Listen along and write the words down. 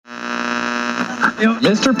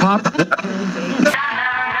Mr. Pop.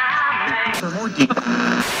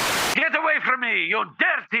 Get away from me, you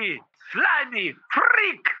dirty, slimy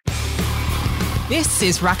freak! This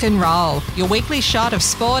is Rock and Roll, your weekly shot of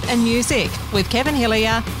sport and music with Kevin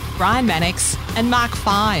Hillier, Brian Mannix and Mark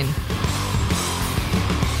Fine.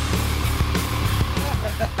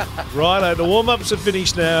 Righto, the warm-ups are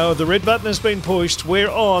finished now. The red button has been pushed.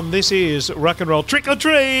 We're on. This is Rock and Roll. Trick or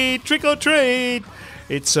treat! Trick or treat!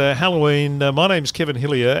 It's Halloween. My name's Kevin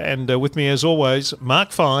Hillier, and with me, as always,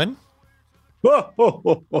 Mark Fine.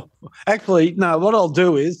 Actually, no, what I'll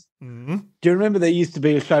do is, do you remember there used to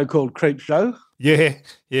be a show called Creep Show? Yeah,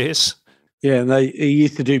 yes. Yeah, and he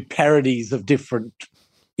used to do parodies of different,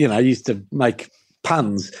 used to make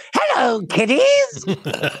puns. Hello, kiddies!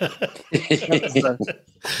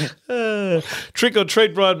 Trick or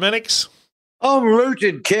treat, Brian Mannix. I'm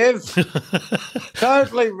rooted, Kev.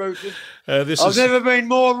 Totally rooted. I've never been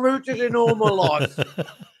more rooted in all my life.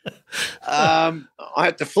 I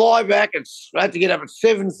had to fly back. I had to get up at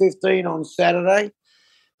 7:15 on Saturday,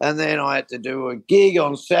 and then I had to do a gig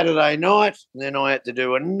on Saturday night, and then I had to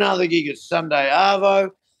do another gig at Sunday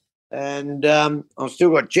Arvo, and I've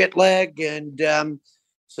still got jet lag, and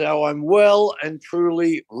so I'm well and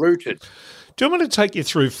truly rooted. Do you want me to take you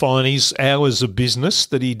through Finey's hours of business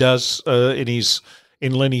that he does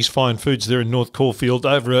in Lenny's Fine Foods there in North Caulfield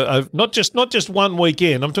over not just one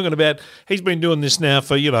weekend? I'm talking about he's been doing this now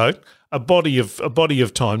for a body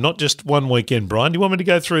of time, not just one weekend. Brian, do you want me to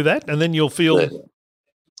go through that, and then you'll feel?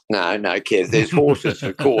 No, Kev. There's horses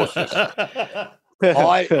for courses.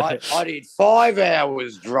 I did 5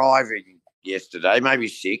 hours driving yesterday, maybe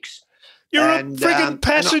 6. You're a frigging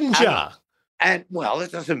passenger. And well,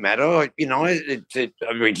 it doesn't matter.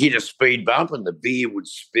 We'd hit a speed bump and the beer would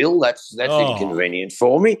spill. That's inconvenient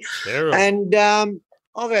for me. Terrible. And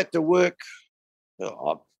I've had to work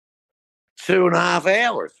 2.5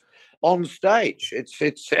 hours on stage.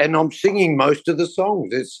 And I'm singing most of the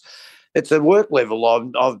songs. It's a work level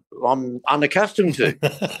I'm unaccustomed to.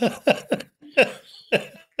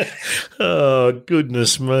 Oh,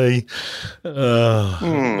 goodness me.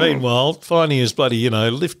 Meanwhile, Finey is bloody,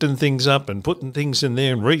 lifting things up and putting things in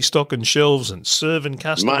there and restocking shelves and serving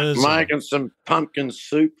customers. Making some pumpkin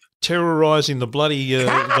soup. Terrorising the bloody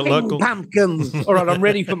the local pumpkins. All right, I'm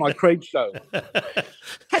ready for my Creep Show.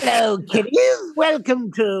 Hello, kiddies.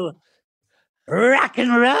 Welcome to Rock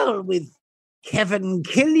and Roll with Kevin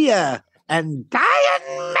Hillier and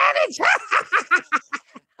Brian Mannix.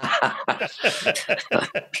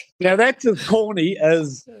 Now that's as corny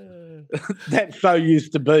as that show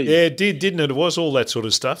used to be. Yeah, it did, didn't it? It was all that sort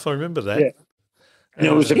of stuff. I remember that. Yeah. And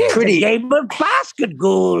it was a pretty game of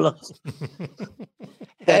basketball.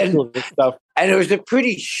 and it was a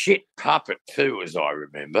pretty shit puppet too, as I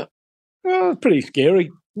remember. Oh, pretty scary.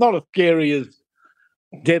 Not as scary as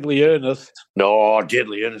Deadly Ernest. No,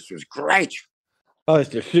 Deadly Ernest was great. I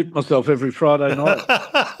used to shoot myself every Friday night.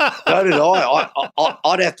 So did I.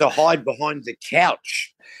 I'd have to hide behind the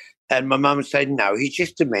couch, and my mum would say, "No, he's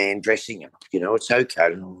just a man dressing up. It's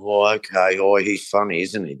okay." Oh, okay. Oh, he's funny,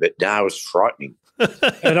 isn't he? But no, it was frightening.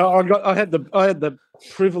 And I had the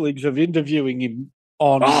privilege of interviewing him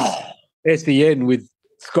on SEN with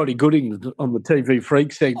Scotty Gooding on the TV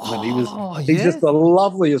Freak segment. He's just the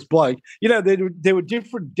loveliest bloke. There were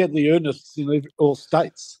different Deadly Ernests in all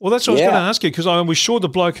states. Well, that's what I was going to ask you, because I was sure the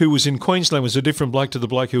bloke who was in Queensland was a different bloke to the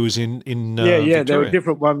bloke who was in Victoria. There were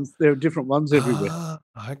different ones. There were different ones everywhere.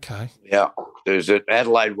 Okay. Yeah, there's an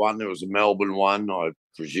Adelaide one. There was a Melbourne one. I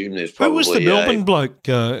presume there's probably who was the Melbourne bloke?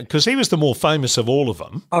 Because he was the more famous of all of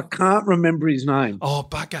them. I can't remember his name. Oh,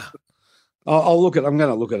 bugger. I'll look it. I'm going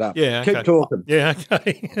to look it up. Yeah, okay. Keep talking. Yeah,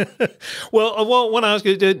 okay. Well, I want to ask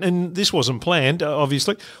you, and this wasn't planned,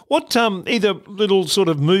 obviously. What either little sort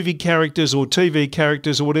of movie characters or TV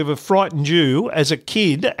characters or whatever frightened you as a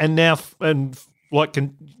kid, and now, what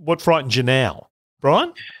frightens you now,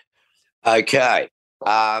 Brian? Okay,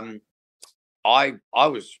 I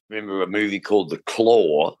remember a movie called The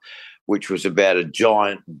Claw, which was about a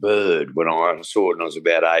giant bird. When I saw it when I was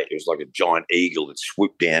about 8, it was like a giant eagle that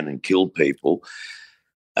swooped down and killed people.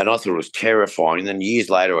 And I thought it was terrifying. And then years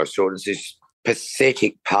later I saw it, it's this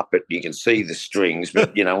pathetic puppet. You can see the strings,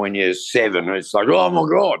 but, when you're 7, it's like, oh, my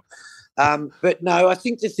God. But, no, I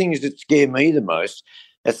think the things that scare me the most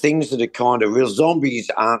are things that are kind of real.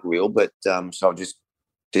 Zombies aren't real, but so I just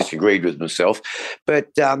disagreed with myself. But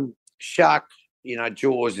shark,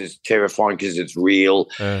 Jaws is terrifying because it's real.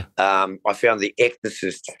 I found The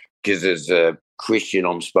Exorcist because as a Christian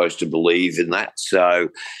I'm supposed to believe in that. So,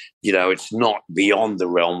 it's not beyond the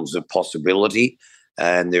realms of possibility,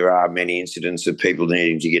 and there are many incidents of people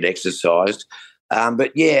needing to get exorcised.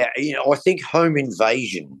 But yeah, I think home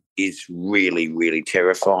invasion is really, really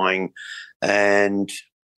terrifying. And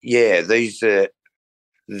yeah, these are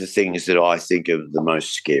the things that I think are the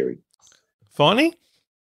most scary. Finey?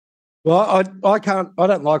 Well, I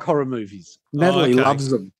don't like horror movies. Natalie okay. loves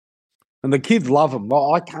them, and the kids love them.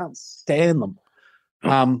 I can't stand them.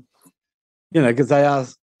 Because they are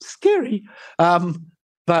scary.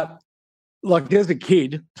 But like as a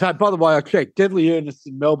kid, so by the way, I checked. Deadly Ernest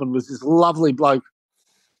in Melbourne was this lovely bloke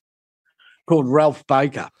called Ralph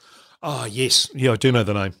Baker. Oh, yes. Yeah, I do know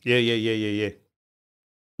the name. Yeah.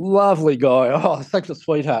 Lovely guy. Oh, such a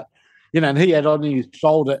sweetheart. And he had on his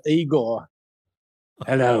shoulder Igor.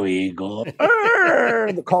 Hello, Igor.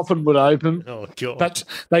 The coffin would open. Oh, God. But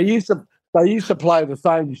they used to play the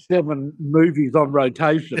same 7 movies on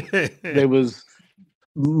rotation. There was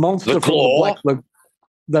Monster from the Black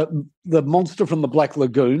Lagoon, the Monster from the Black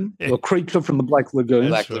Lagoon, the Creature from the Black Lagoon,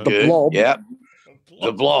 the Blob. Yeah.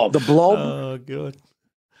 The Blob. The Blob. Oh, God.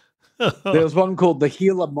 There was one called the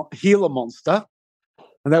Gila Monster,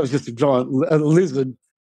 and that was just a giant lizard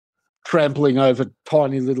trampling over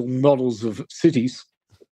tiny little models of cities.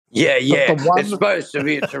 Yeah. It's supposed to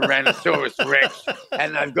be a Tyrannosaurus Rex,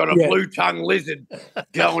 and they've got a blue-tongued lizard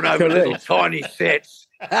going over little tiny sets.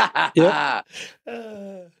 Yep.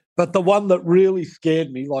 But the one that really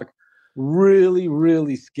scared me, like really,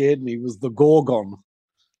 really scared me, was the Gorgon.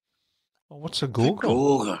 Oh, what's a Gorgon?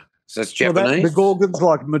 Gorgon. So that's Japanese? The Gorgon's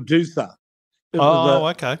like Medusa.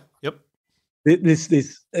 Okay. Yep.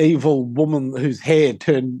 This evil woman whose hair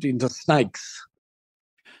turned into snakes.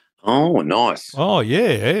 Oh, nice. Oh,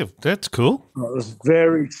 yeah. That's cool. It was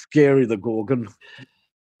very scary, the Gorgon.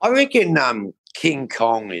 I reckon King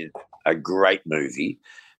Kong is a great movie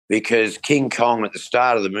because King Kong, at the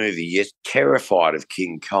start of the movie, you're terrified of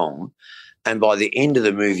King Kong, and by the end of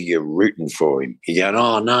the movie, you're rooting for him. You're going,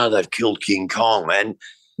 oh, no, they've killed King Kong. And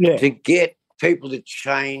to get people to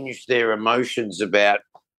change their emotions about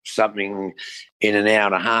something in an hour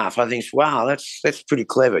and a half, I think, wow, that's pretty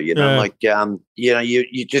clever. You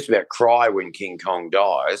just about cry when King Kong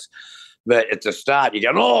dies, but at the start you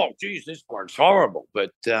go, oh, geez, this one's horrible.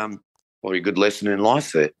 But what a good lesson in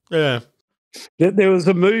life there. Yeah. There was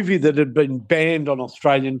a movie that had been banned on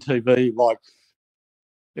Australian TV, like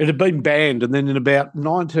it had been banned, and then in about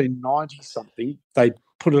 1990 something, they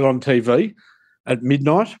put it on TV at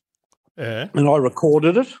midnight, and I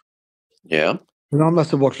recorded it. Yeah. And I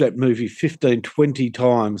must have watched that movie 15, 20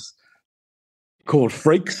 times, called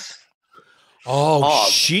Freaks. Oh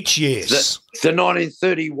shit, yes. The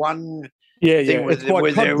 1931 thing with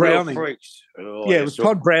Todd Browning. Freaks. Oh, it was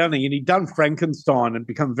Todd Browning, and he'd done Frankenstein and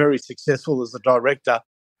become very successful as a director.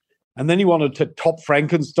 And then he wanted to top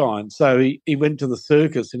Frankenstein. So he went to the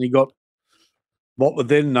circus and he got what were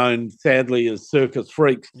then known, sadly, as circus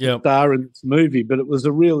freaks to star in this movie. But it was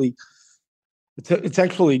it's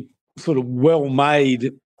actually sort of well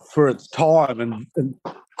made for its time and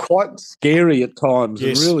quite scary at times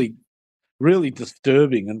and really, really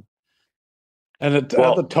disturbing and at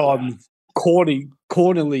other times cornily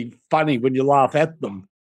funny when you laugh at them.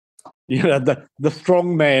 The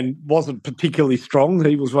strong man wasn't particularly strong.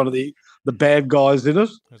 He was one of the bad guys in it.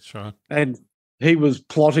 That's right. And he was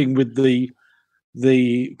plotting with the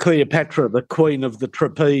Cleopatra, the queen of the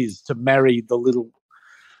trapeze, to marry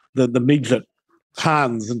the midget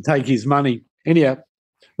Hans and take his money. Anyhow,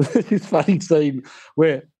 there's this funny scene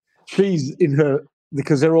where she's in her,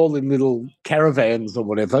 because they're all in little caravans or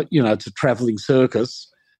whatever, it's a travelling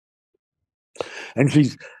circus, and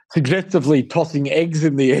she's suggestively tossing eggs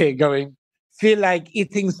in the air going, feel like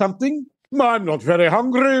eating something? I'm not very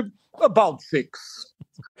hungry, about 6.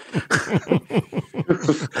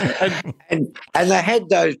 and they had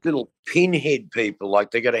those little pinhead people,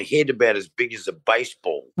 like they got a head about as big as a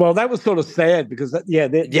baseball. Well, that was sort of sad because that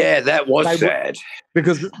was sad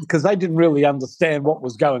because they didn't really understand what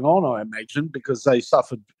was going on, I imagine, because they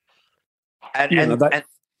suffered.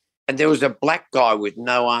 And there was a black guy with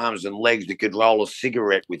no arms and legs that could roll a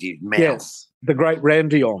cigarette with his mouth. Yes, the great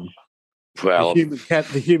Randion. Well,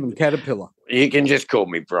 the human caterpillar. You can just call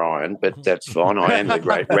me Brian, but that's fine. I am the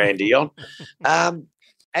great Randion. Another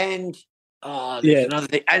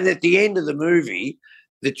thing. And at the end of the movie,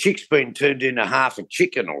 the chick's been turned into half a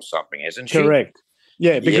chicken or something, hasn't she? Correct.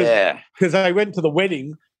 Yeah, because they went to the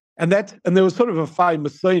wedding, and there was sort of a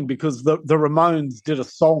famous scene because the Ramones did a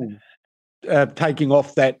song taking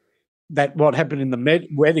off that what happened in the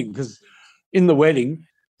wedding, because in the wedding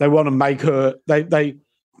they want to make her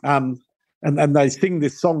and they sing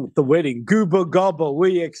this song at the wedding, Gooba Gobba,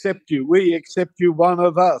 we accept you, one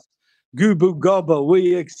of us. Gooba Gobba,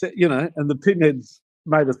 we accept, and the Pinheads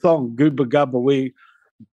made a song, Gooba Gobba,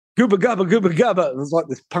 Gooba Gabba, Gooba Gabba. It was like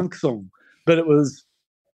this punk song. But it was,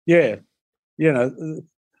 yeah,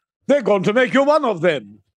 they're going to make you one of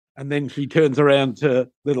them. And then she turns around to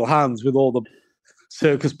little Hans with all the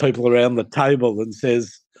circus people around the table and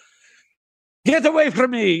says, "Get away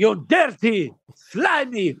from me, you dirty,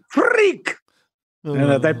 slimy freak."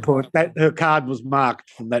 And at that point, her card was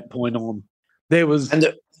marked from that point on. There was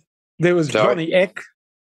Johnny Eck.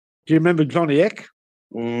 Do you remember Johnny Eck?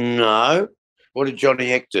 No. What did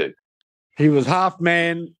Johnny Eck do? He was half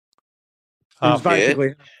man. He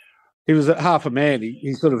was half a man.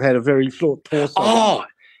 He sort of had a very short torso. Oh,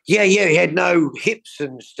 yeah. He had no hips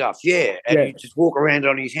and stuff. Yeah, and he'd just walk around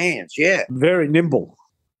on his hands. Yeah, very nimble.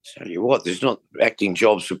 Tell you what, there's not acting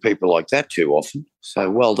jobs for people like that too often.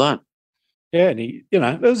 So well done. Yeah, and it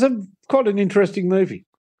was quite an interesting movie.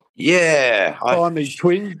 Yeah, Siamese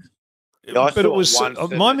twins. Yeah, but it was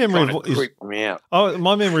my memory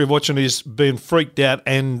of watching it is being freaked out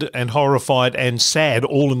and horrified and sad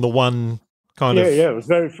all in the one kind of. Yeah,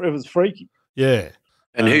 it was freaky. Yeah.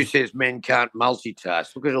 And who says men can't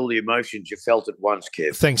multitask? Look at all the emotions you felt at once,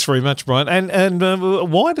 Kev. Thanks very much, Brian. And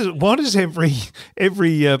why does every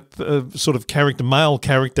sort of male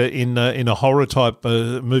character in a horror type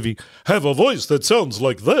movie have a voice that sounds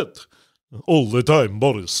like that all the time,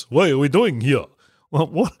 Boris? Why are we doing here? Well,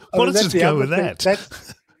 what does it go with that?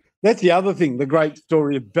 That's the other thing. The great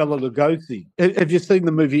story of Bela Lugosi. Have you seen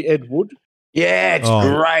the movie Ed Wood? Yeah, it's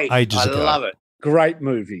great. I love it. Great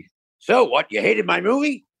movie. So what? You hated my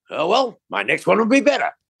movie? Oh, well, my next one will be better.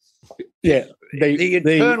 Yeah. The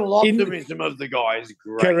eternal optimism of the guy is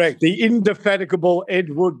great. Correct. The indefatigable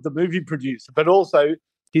Ed Wood, the movie producer, but also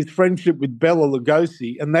his friendship with Bela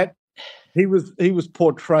Lugosi, and that he was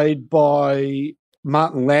portrayed by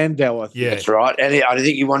Martin Landau, I think. Yeah, that's right. And I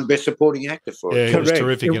think he won Best Supporting Actor for it. Yeah, it was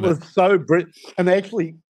terrific. It was so brilliant. And they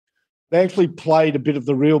actually played a bit of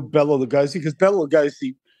the real Bela Lugosi, because Bela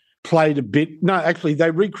Lugosi played a bit. No, actually,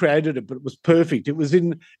 they recreated it, but it was perfect. It was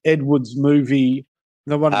in Ed Wood's movie.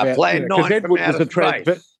 The one about Playing Nine Ed from Wood was a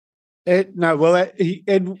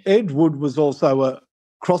Ed Wood was also a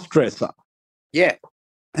cross-dresser. Yeah,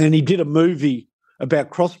 and he did a movie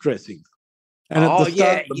about cross-dressing. And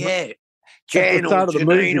Jan or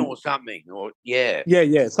Janine or something,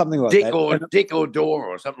 something like that. Dick or Dora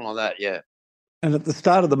or something like that. Yeah. And at the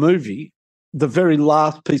start of the movie, the very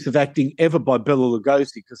last piece of acting ever by Bela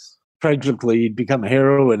Lugosi, because tragically he'd become a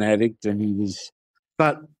heroin addict,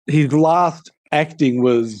 but his last acting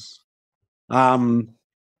was,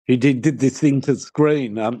 he did this thing to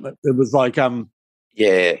screen. It was like,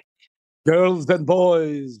 girls and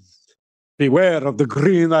boys, beware of the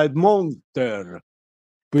green-eyed monster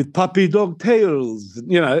with puppy dog tails,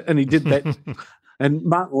 and he did that. And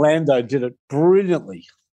Martin Landau did it brilliantly.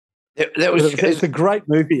 It's a great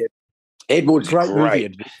movie. Ed Wood's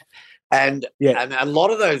great. And a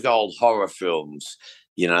lot of those old horror films,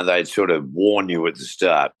 they'd sort of warn you at the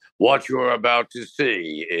start. What you're about to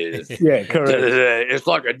see is correct. It's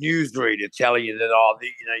like a newsreader telling you that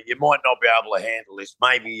you might not be able to handle this.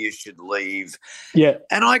 Maybe you should leave. Yeah,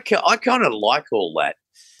 and I kind of like all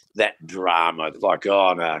that drama. It's like,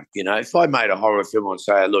 oh no, if I made a horror film, I'd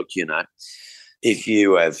say, look, if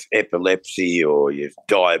you have epilepsy or you have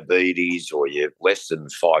diabetes or you're less than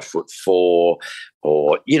 5'4",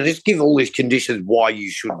 or just give all these conditions why you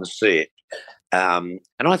shouldn't see it. And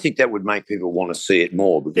I think that would make people want to see it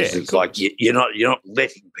more, because it's like you're not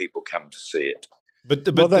letting people come to see it. But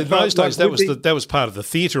in those days, that was part of the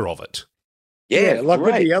theatre of it. Yeah, like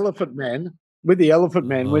with the Elephant Man.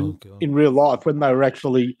 When in real life, when they were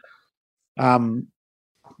actually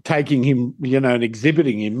taking him, and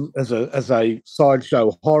exhibiting him as a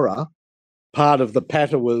sideshow horror, part of the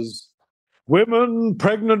patter was,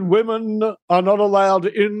 pregnant women are not allowed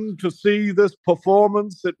in to see this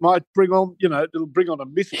performance. It might bring on, it'll bring on a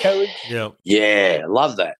miscarriage. Yeah,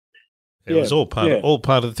 love that. It was all part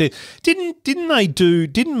of the theatre.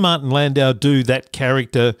 Didn't Martin Landau do that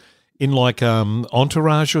character in like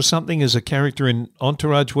Entourage or something, as a character in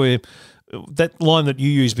Entourage, where that line that you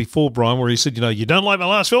used before, Brian, where he said, you don't like my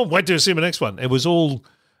last film, wait till you see my next one. It was all,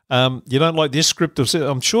 you don't like this script.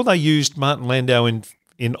 I'm sure they used Martin Landau in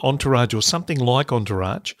Entourage or something like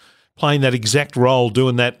Entourage, playing that exact role,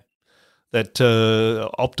 doing that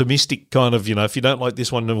optimistic kind of, if you don't like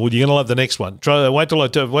this one, well, you're going to love the next one. Wait till I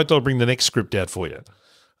bring the next script out for you,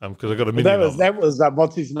 because I got a million. That was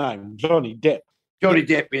what's his name, Johnny Depp. Johnny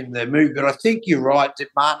Depp in the movie, but I think you're right that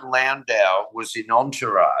Martin Landau was in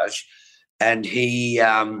Entourage, and he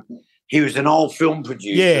was an old film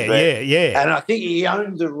producer. Yeah. And I think he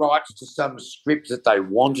owned the rights to some script that they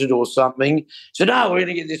wanted or something. So, no, we're going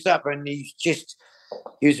to get this up. And he's just,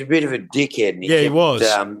 he was a bit of a dickhead. And Yeah, he kept, was.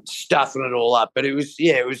 stuffing it all up. But it was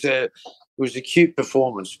a cute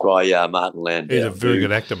performance by Martin Landau. He's a very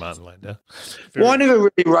good actor, Martin Landau. Well, I never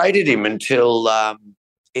really rated him until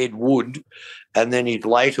Ed Wood, and then his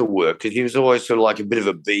later work, because he was always sort of like a bit of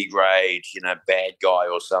a B grade, bad guy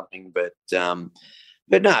or something. But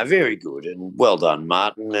no, very good, and well done,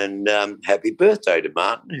 Martin, and happy birthday to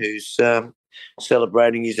Martin, who's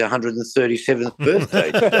celebrating his 137th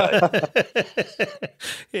birthday today.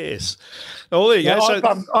 Yes. Oh, there you go.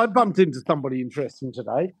 So, I bumped into somebody interesting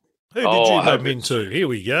today. who did you bump into? Here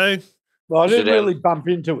we go. Well, I didn't really bump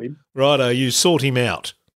into him. Righto, you sought him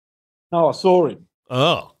out. No, I saw him.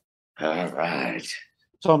 Oh. All right.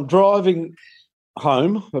 So I'm driving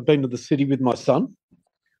home. I've been to the city with my son,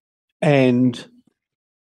 and it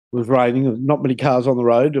was raining. There's not many cars on the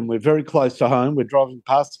road, and we're very close to home. We're driving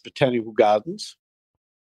past the Botanical Gardens,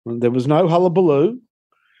 and there was no hullabaloo.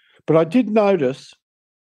 But I did notice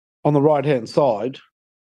on the right-hand side,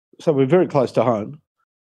 so we're very close to home,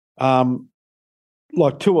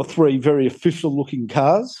 like 2 or 3 very official-looking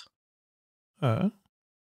cars. Oh.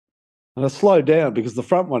 And I slowed down because the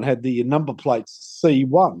front one had the number plates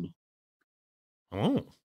C1. Oh.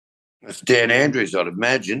 That's Dan Andrews, I'd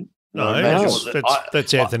imagine. No, I'd imagine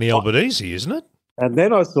that's Anthony Albanese, isn't it? And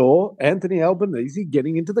then I saw Anthony Albanese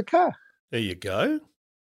getting into the car. There you go.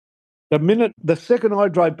 The second I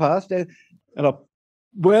drove past, and I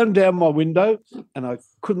wound down my window, and I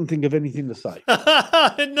couldn't think of anything to say.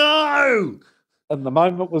 No. And the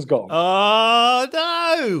moment was gone. Oh,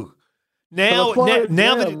 no. Now, So I slowed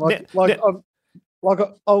now down,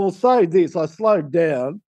 that I will say this: I slowed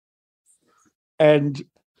down, and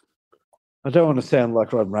I don't want to sound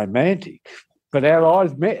like I'm romantic, but our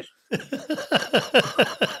eyes met.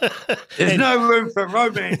 There's no room for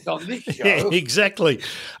romance on this show. Yeah, exactly.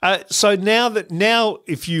 So now,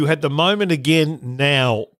 if you had the moment again,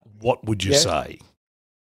 now what would you say?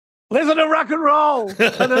 Listen to rock and roll. I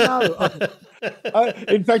don't know.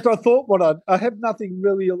 In fact, I thought I have nothing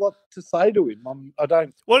really a lot to say to him. I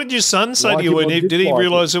don't. What did your son say Like to you? him or Did he dislike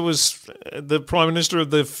realise it was the Prime Minister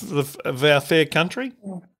of our fair country?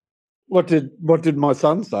 What did my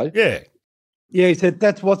son say? Yeah. Yeah, he said,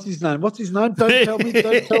 what's his name? What's his name? Don't tell me.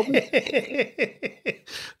 Don't tell me.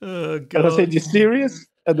 Oh, God. And I said, "You serious?"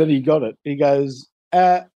 And then he got it. He goes,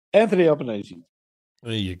 Anthony Albanese.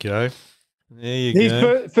 There you go. There you He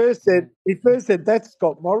go. first said, "That's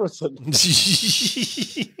Scott Morrison." He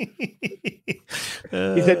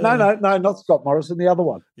He said, no, not Scott Morrison, the other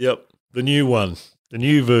one. Yep, the new one, the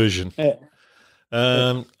new version. Yeah.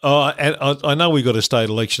 And I know we got a state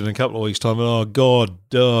election in a couple of weeks' time. Oh God,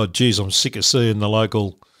 geez, I'm sick of seeing the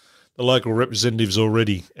local representatives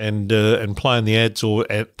already, and playing the ads or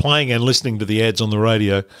playing and listening to the ads on the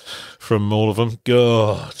radio from all of them.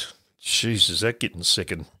 God, Jesus, that getting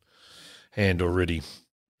second hand already.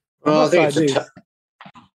 Well, I think it's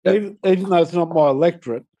even though it's not my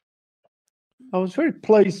electorate, I was very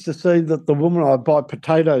pleased to see that the woman I buy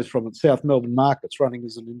potatoes from at South Melbourne Market's running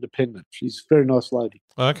as an independent. She's a very nice lady.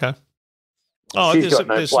 Okay. Oh, she's got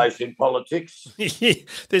no place in politics.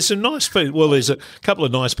 There's some nice people. Well, there's a couple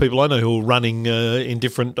of nice people I know who are running in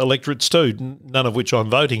different electorates too, none of which I'm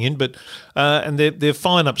voting in, but and they're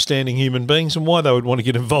fine, upstanding human beings, and why they would want to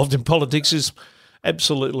get involved in politics is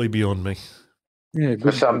absolutely beyond me. Yeah,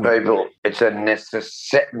 For some people, it's a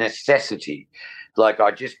necessity. Like,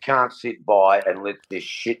 I just can't sit by and let this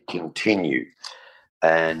shit continue.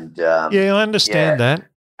 And yeah, I understand that.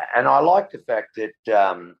 And I like the fact that,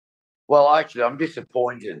 well, actually, I'm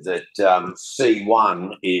disappointed that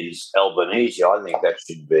C1 is Albanese. I think that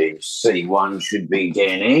should be C1 should be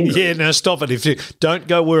Dan Andrews. Yeah, now stop it. If you don't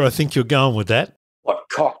go where I think you're going with that. What,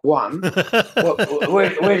 cock one?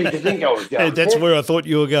 where did you think I was going? That's where I thought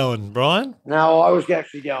you were going, Brian. No, I was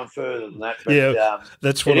actually going further than that. But, yeah,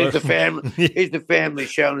 that's what here's the family. Here's the family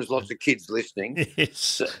showing us lots of kids listening.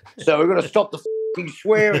 Yes. So we've got to stop the f***ing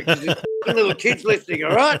swearing because there's little kids listening.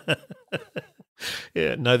 All right.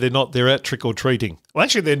 Yeah, no, they're not. They're out trick or treating. Well,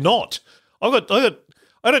 actually, they're not. I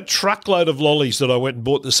had a truckload of lollies that I went and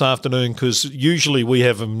bought this afternoon because usually we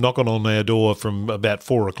have them knocking on our door from about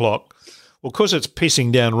 4 o'clock. Well, because it's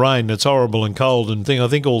pissing down rain, it's horrible and cold and thing. I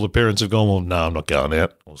think all the parents have gone, well, no, I'm not going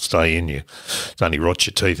out. I'll stay in. It's only rot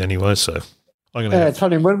your teeth anyway, so I'm going to it's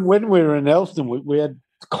funny, when we were in Elston, we had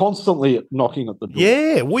constantly knocking at the door.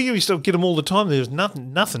 Yeah, we used to get them all the time. There's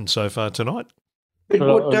nothing so far tonight.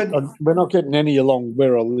 We're not getting any along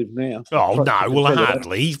where I live now. Oh, no, well,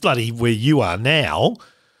 hardly. Bloody where you are now.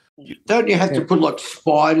 Don't you have to put, like,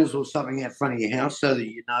 spiders or something out front of your house so that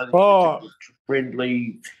you know that it's a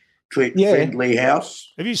friendly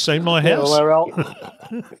house? Have you seen my house?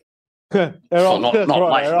 Yeah, They're Well, all, not that's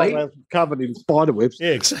right, they're lately. all covered in spider webs. Yeah,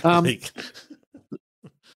 exactly.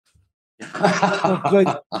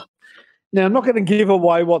 Now, I'm not going to give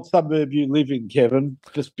away what suburb you live in, Kevin,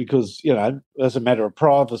 just because, as a matter of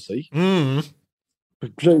privacy. Mm.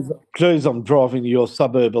 But geez, I'm driving to your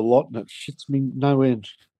suburb a lot and it shits me no end.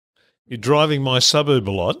 You're driving my suburb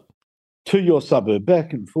a lot. To your suburb,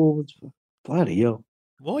 back and forwards. Bloody hell.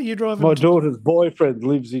 Why are you driving? My daughter's boyfriend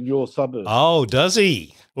lives in your suburb. Oh, does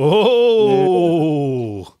he?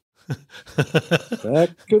 Oh.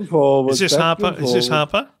 Back and forwards. Is this back Harper? and Is this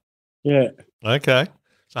forwards. Harper? Yeah. Okay.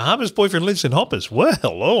 So Harper's boyfriend lives in Hoppers. Well,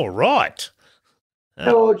 all right.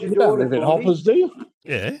 How old's your You don't daughter, live in Bonnie? Hoppers, do you?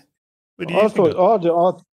 Yeah. What do I you think?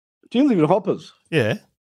 thought, do you live in Hoppers? Yeah.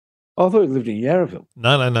 I thought you lived in Yarraville.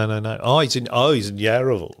 No. Oh, he's in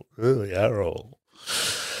Yarraville. Oh, Yarraville.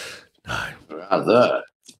 No. Rather.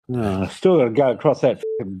 No, still got to go across that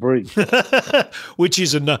fucking bridge. which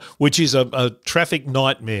is a traffic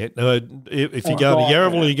nightmare. If you're going to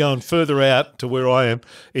Yarraville, you're going further out to where I am.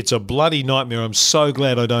 It's a bloody nightmare. I'm so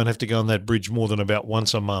glad I don't have to go on that bridge more than about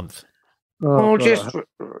once a month. Well, just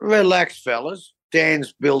relax, fellas.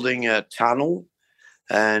 Dan's building a tunnel,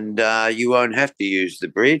 and you won't have to use the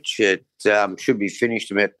bridge. It should be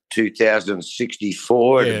finished about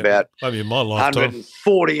 2064 Yeah, at about maybe in my lifetime.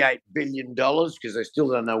 $148 billion because they still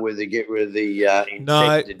don't know whether to get rid of the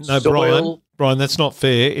infected No, soil. Brian, that's not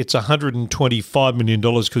fair. It's $125 million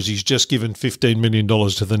because he's just given $15 million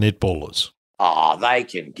to the netballers. Oh, they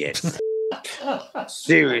can get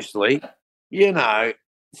seriously.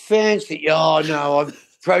 Fancy. Oh no, I'm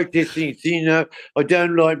protesting. I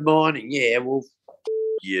don't like mining. Yeah, well,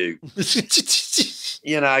 you.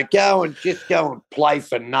 Go and play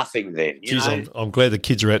for nothing. Then. Jeez, I'm glad the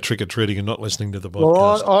kids are out trick or treating and not listening to the Well,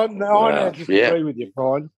 podcast. I now disagree with you,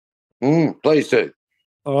 Brian. Please do.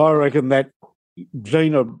 I reckon that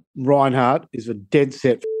Gina Reinhardt is a dead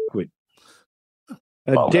set quid.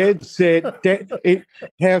 Dead set.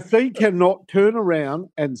 How she cannot turn around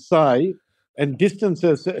and say and distance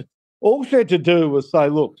herself. All she had to do was say,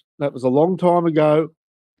 look, that was a long time ago,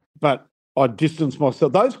 but I distanced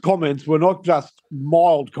myself. Those comments were not just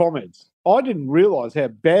mild comments. I didn't realise how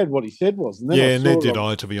bad what he said was. And then neither did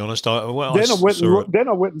I, to be honest. Then I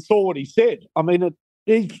went and saw what he said. I mean,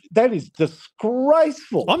 that is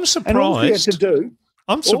disgraceful. I'm surprised. And all she had to do,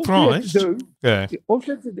 I'm surprised. All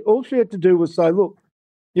she had to do was say, look,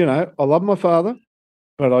 I love my father,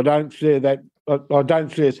 but I don't share that. I don't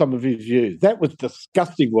share some of his views. That was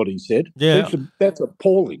disgusting what he said. Yeah. That's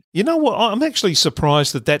appalling. You know what? I'm actually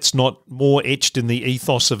surprised that that's not more etched in the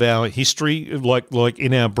ethos of our history, like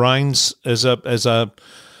in our brains as a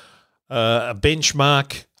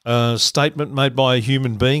benchmark statement made by a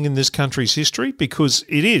human being in this country's history, because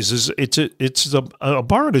it's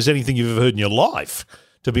abhorrent as anything you've ever heard in your life,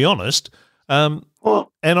 to be honest. And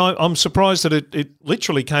I'm surprised that it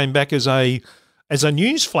literally came back as a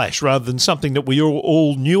news flash rather than something that we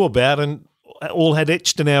all knew about and all had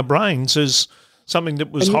etched in our brains as something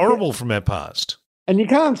that was horrible from our past. And you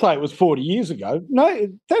can't say it was 40 years ago. No,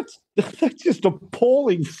 that's just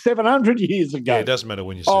appalling 700 years ago. Yeah, it doesn't matter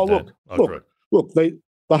when you said that. Look, the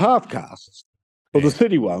half castes or the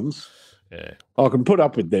city ones, I can put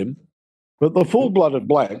up with them, but the full-blooded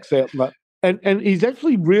blacks out and he's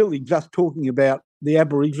actually really just talking about the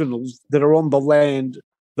Aboriginals that are on the land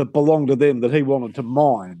that belong to them that he wanted to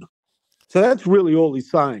mine. So that's really all he's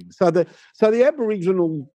saying. So the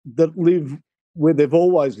Aboriginal that live where they've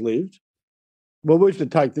always lived, well, we should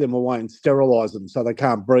take them away and sterilise them so they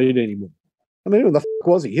can't breed anymore. I mean, who the fuck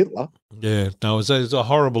was he, Hitler? Yeah, no, it was a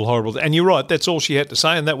horrible, horrible. And you're right, that's all she had to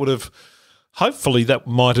say, and that would have, hopefully, that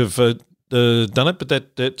might have done it,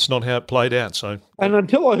 but that's not how it played out. So, and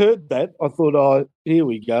until I heard that, I thought, oh, here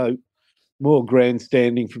we go. More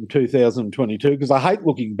grandstanding from 2022, because I hate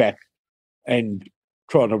looking back and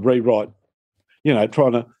trying to rewrite,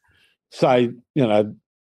 trying to say,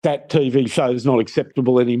 that TV show is not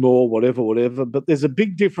acceptable anymore, whatever. But there's a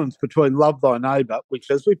big difference between Love Thy Neighbour, which,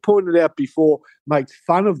 as we pointed out before, makes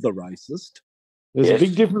fun of the racist. There's a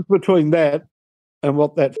big difference between that and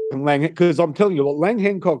what that Lang, because I'm telling you, what Lang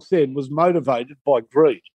Hancock said was motivated by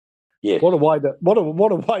greed. Yeah. What a way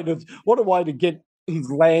to get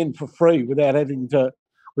his land for free without having to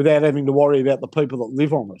worry about the people that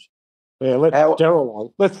live on it. Yeah,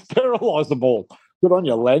 let's sterilise them all. Good on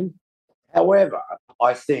you, Lang. However,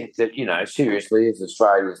 I think that, seriously, as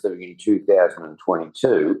Australia's living in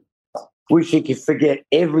 2022, we should forget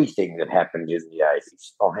everything that happened in the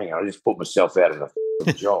 80s. Oh, hang on, I just put myself out of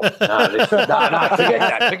the job. No,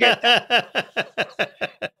 forget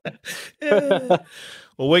that.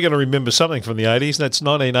 Well, we're going to remember something from the 80s. That's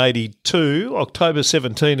 1982. October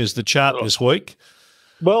 17 is the chart this week.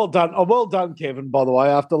 Well done. Oh, well done, Kevin, by the way.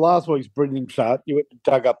 After last week's brilliant chart, you went and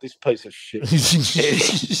dug up this piece of shit.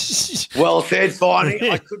 Well said,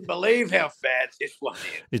 Finey. I couldn't believe how bad this one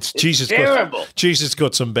is. It's terrible. Jesus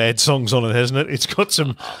got some bad songs on it, hasn't it? It's got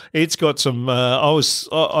some.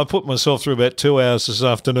 I put myself through about 2 hours this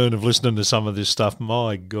afternoon of listening to some of this stuff.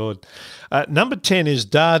 My God. Number 10 is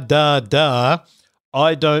Da Da Da.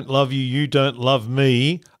 I Don't Love You, You Don't Love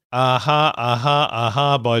Me. Aha, Aha,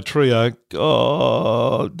 Aha by Trio.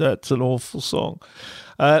 Oh, that's an awful song.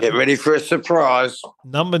 Get ready for a surprise.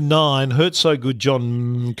 Number 9, Hurt So Good,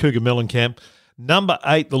 John Cougar Mellencamp. Number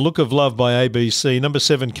 8, The Look of Love by ABC. Number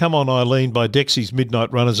 7, Come On Eileen by Dexy's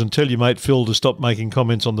Midnight Runners. And tell your mate Phil to stop making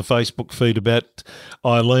comments on the Facebook feed about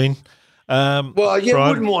Eileen. Well, you Brian,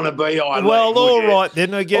 wouldn't want to be Eileen. well, all you? right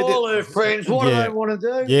then. All her friends, what do they want to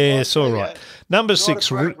do? Yes, all right. Number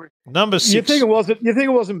 6. Number 6. You think it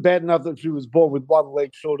wasn't bad enough that she was born with one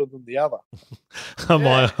leg shorter than the other?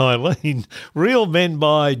 My Eileen. Real Men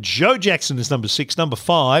by Joe Jackson is number 6. Number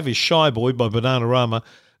 5 is Shy Boy by Bananarama.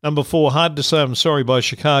 Number 4, Hard to Say I'm Sorry by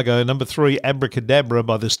Chicago. Number 3, Abracadabra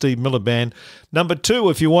by the Steve Miller Band. Number 2,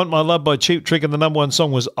 If You Want My Love by Cheap Trick. And the number 1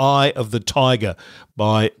 song was Eye of the Tiger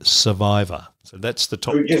by Survivor. So that's the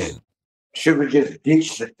top 10. Should we just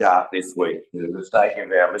ditch the chart this week for the sake of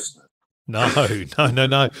our listeners? No.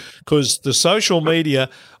 Because the social media,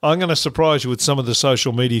 I'm going to surprise you with some of the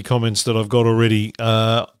social media comments that I've got already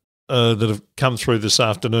that have come through this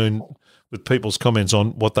afternoon with people's comments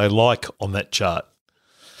on what they like on that chart.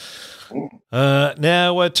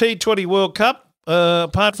 Now, T20 World Cup,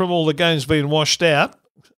 apart from all the games being washed out,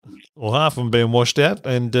 or half of them being washed out,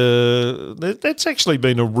 and that's actually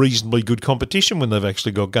been a reasonably good competition when they've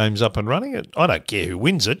actually got games up and running. I don't care who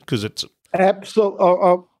wins it because it's...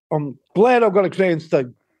 Absolutely. I'm glad I've got a chance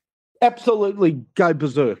to absolutely go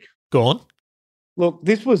berserk. Go on. Look,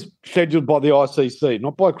 this was scheduled by the ICC,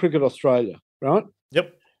 not by Cricket Australia, right?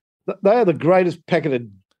 Yep. They are the greatest pack of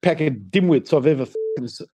dimwits I've ever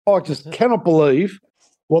seen. I just cannot believe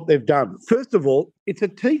what they've done. First of all, it's a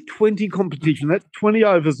T20 competition. That's 20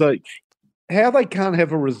 overs each. How they can't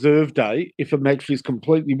have a reserve day if a match is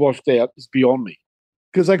completely washed out is beyond me.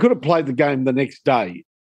 Because they could have played the game the next day,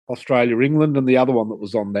 Australia, England, and the other one that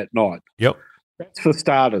was on that night. Yep. That's for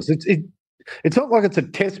starters. It's not like it's a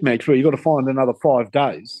test match where you've got to find another 5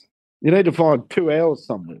 days. You need to find 2 hours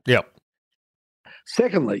somewhere. Yep.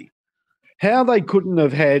 Secondly, how they couldn't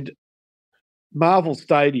have had Marvel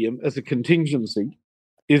Stadium as a contingency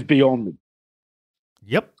is beyond me.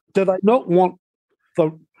 Yep. Do they not want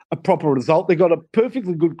a proper result? They got a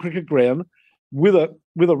perfectly good cricket ground with a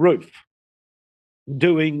roof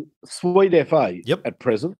doing sweet FA at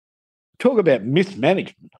present. Talk about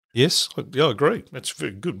mismanagement. Yes, I agree. That's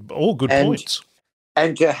very good. All good points.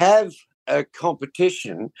 And to have a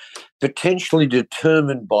competition potentially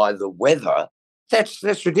determined by the weather, that's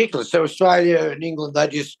ridiculous. So Australia and England, they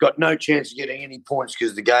just got no chance of getting any points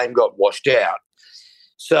because the game got washed out.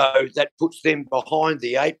 So that puts them behind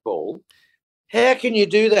the 8 ball. How can you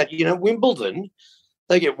do that? You know, Wimbledon,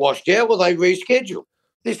 they get washed out, well, they reschedule.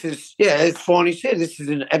 This is, as Finey said, this is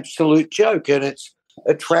an absolute joke, and it's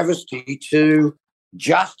a travesty to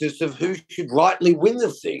justice of who should rightly win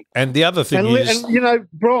the thing. And the other thing is... And, you know,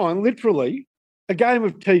 Brian, literally, a game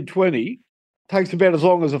of T20 takes about as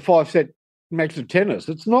long as a 5-set match of tennis.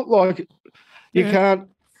 It's not like you can't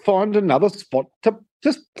find another spot to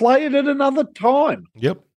just play it at another time.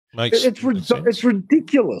 Yep. It's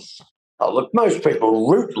ridiculous. Oh, look, most people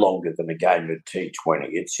root longer than a game of T20.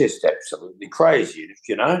 It's just absolutely crazy. If,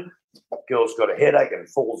 you know, a girl's got a headache and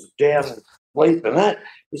falls down and sleep and that,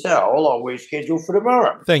 you say, oh, well, I'll reschedule for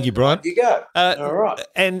tomorrow. Thank you, Brian. You go. All right.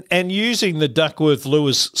 And using the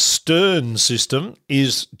Duckworth-Lewis Stern system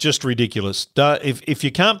is just ridiculous. If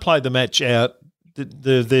you can't play the match out,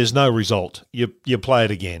 there's no result. You play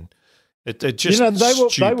it again. It just they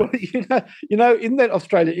were in that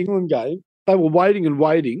Australia-England game, they were waiting,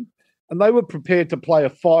 and they were prepared to play a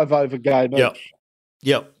 5-over game each.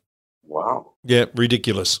 Yep. Wow. Yeah,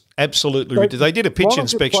 ridiculous. Absolutely ridiculous. They did a pitch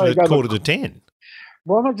inspection at 9:45.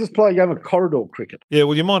 Why not just play a game of corridor cricket? Yeah,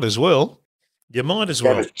 well, you might as well. We'll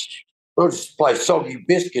just play soggy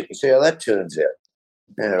biscuit and see how that turns out.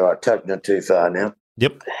 All right, taking it too far now.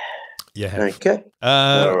 Yep. Yeah. Okay.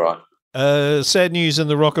 All right. Sad news in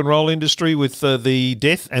the rock and roll industry with the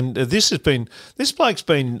death, and this bloke's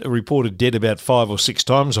been reported dead about 5 or 6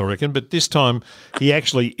 times, I reckon, but this time he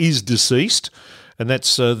actually is deceased, and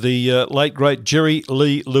that's the late great Jerry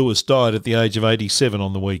Lee Lewis died at the age of 87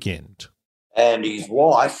 on the weekend. and his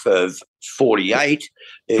wife of 48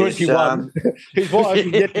 is 21. His wife is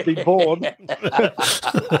yet to be born.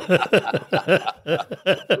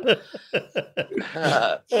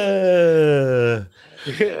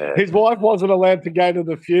 His wife wasn't allowed to go to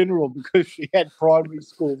the funeral because she had primary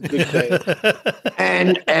school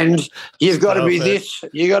and you've got to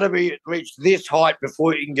be reach this height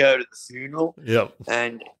before you can go to the funeral. Yep.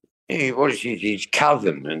 And what is she? His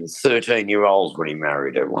cousin and 13-year-olds when he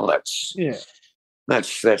married her. Well, that's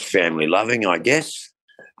family loving, I guess.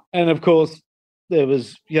 And of course, there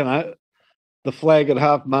was the flag at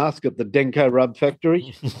half mast at the Denko Rub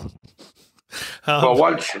factory.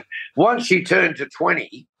 Well, once she turned to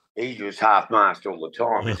 20, he was half-mast all the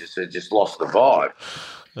time. He just lost the vibe.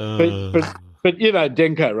 But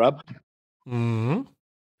Denko Rub. Mm-hmm.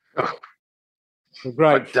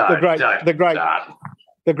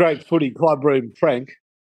 The great footy clubroom Frank.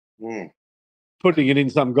 Putting it in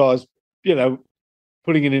some guys,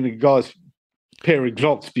 putting it in a guy's pair of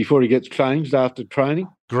jocks before he gets changed after training.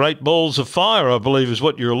 Great balls of fire, I believe, is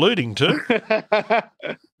what you're alluding to.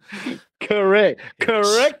 Correct,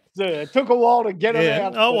 sir. It took a while to get it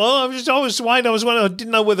out. Oh well, I was waiting. I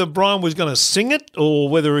didn't know whether Brian was going to sing it or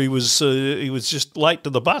whether he was just late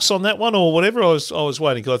to the bus on that one or whatever. I was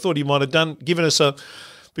waiting because I thought he might have given us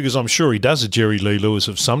because I'm sure he does a Jerry Lee Lewis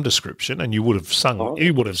of some description, and you would have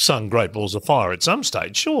sung Great Balls of Fire at some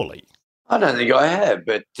stage, surely. I don't think I have,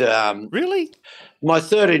 but really, my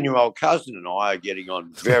 13-year-old cousin and I are getting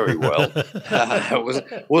on very well.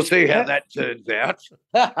 We'll see how that turns out.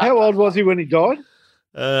 How old was he when he died?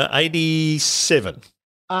 87.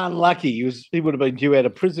 Unlucky. He would have been due out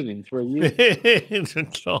of prison in 3 years.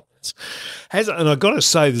 And I've got to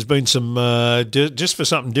say, there's been some, just for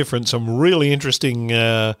something different, some really interesting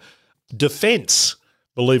defence,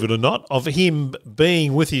 believe it or not, of him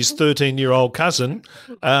being with his 13-year-old cousin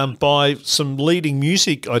by some leading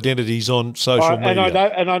music identities on social media.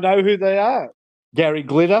 And I know who they are. Gary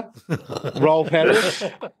Glitter, Rolf Harris,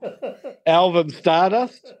 Alvin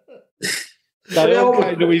Stardust. They all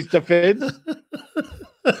came to his defence.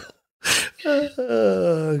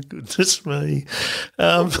 Oh, goodness me.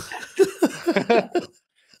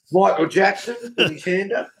 Michael Jackson put his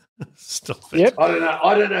hand up. Stop it. Yep.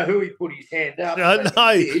 I don't know who he put his hand up.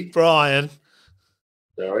 No, Brian.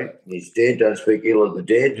 Sorry, he's dead. Don't speak ill of the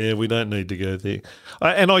dead. Yeah, we don't need to go there.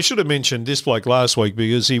 And I should have mentioned this bloke last week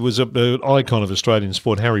because he was an icon of Australian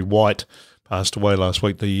sport. Harry White passed away last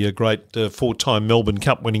week, the great 4-time Melbourne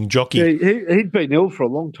Cup winning jockey. Yeah, he'd been ill for a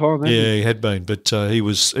long time. He had been, but he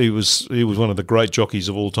was one of the great jockeys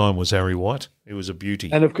of all time. Was Harry White? He was a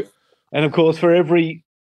beauty. And of course, for every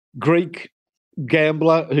Greek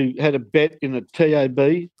gambler who had a bet in a TAB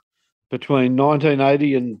between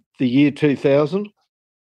 1980 and the year 2000,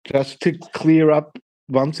 just to clear up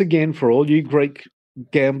once again for all you Greek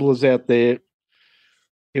gamblers out there,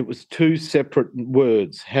 it was two separate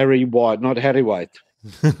words, Harry White, not Harry White.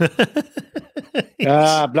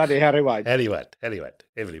 Bloody Harry White. Harry White.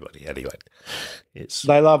 Everybody, Harry White. Yes.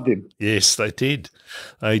 They loved him. Yes, they did.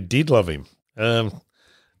 They did love him.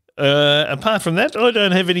 Apart from that, I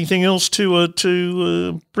don't have anything else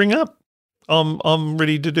to bring up. I'm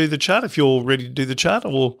ready to do the chart. If you're ready to do the chart,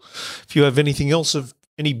 or if you have anything else of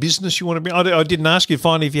any business you want to bring. I didn't ask you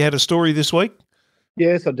finally if you had a story this week.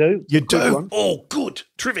 Yes, I do. You do? One. Oh, good,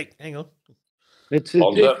 terrific. Hang on. It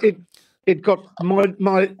got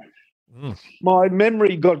my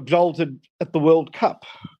memory got jolted at the World Cup.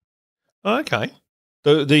 Okay.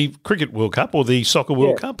 The Cricket World Cup or the Soccer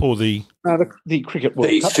World Cup or the Cricket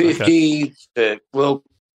World Cup. The 50 World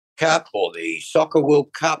Cup or the Soccer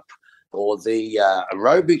World Cup or the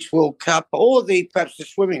Aerobics World Cup or perhaps the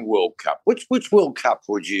Swimming World Cup. Which World Cup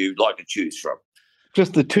would you like to choose from?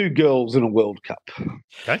 Just the two girls in a World Cup.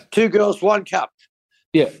 Okay. 2 girls, 1 cup.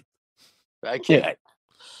 Yeah. Okay.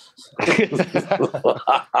 Yeah.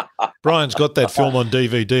 Brian's got that film on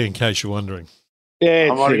DVD in case you're wondering. Yeah,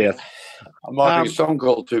 I'm writing a song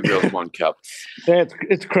called 2 Girls, 1 Cup.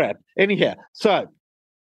 It's crap. Anyhow, so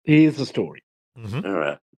here's the story. Mm-hmm. All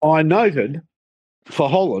right. I noted for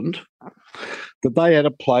Holland that they had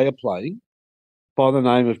a player playing by the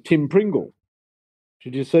name of Tim Pringle.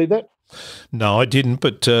 Did you see that? No, I didn't,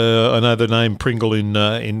 but I know the name Pringle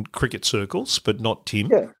in cricket circles, but not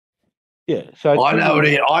Tim. Yeah. So I know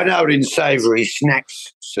it in savoury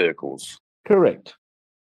snacks circles. Correct.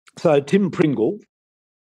 So Tim Pringle,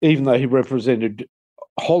 even though he represented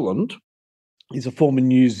Holland, is a former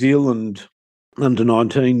New Zealand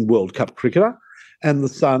under-19 World Cup cricketer and the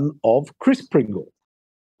son of Chris Pringle.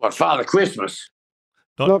 What, Father Christmas?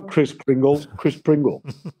 Not Chris Pringle, Chris Pringle.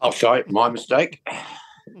 Oh, sorry, my mistake.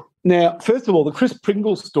 Now, first of all, the Chris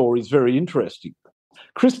Pringle story is very interesting.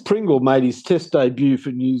 Chris Pringle made his Test debut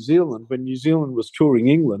for New Zealand when New Zealand was touring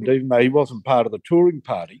England, even though he wasn't part of the touring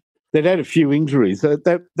party. They'd had a few injuries.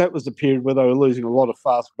 That was the period where they were losing a lot of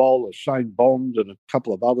fast bowlers, Shane Bond and a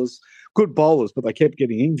couple of others. Good bowlers, but they kept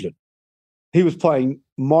getting injured. He was playing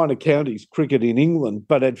minor counties cricket in England,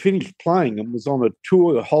 but had finished playing and was on a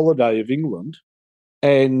tour holiday of England.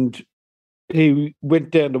 And he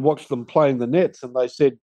went down to watch them playing the nets, and they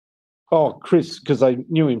said, "Oh, Chris," because they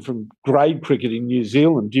knew him from grade cricket in New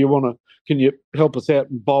Zealand, can you help us out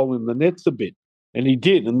and bowl in the nets a bit? And he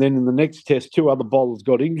did. And then in the next test, 2 other bowlers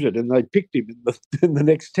got injured and they picked him in the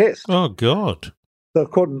next test. Oh, God. So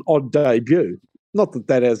quite an odd debut. Not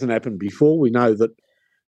that hasn't happened before. We know that.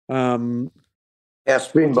 Our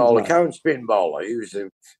spin bowler, current spin bowler, he was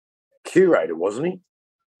a curator, wasn't he?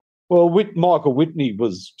 Well, Michael Whitney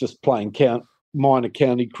was just playing minor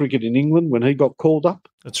county cricket in England when he got called up.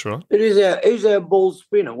 That's right. Who's our ball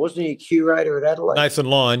spinner? Wasn't he a curator at Adelaide? Nathan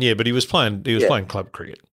Lyon, yeah, but he was playing club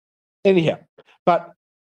cricket. Anyhow, but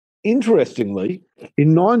interestingly,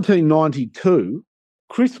 in 1992,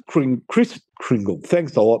 Chris Kringle,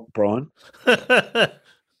 thanks a lot, Brian,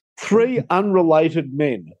 3 unrelated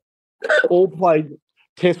men all played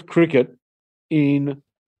Test cricket in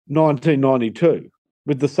 1992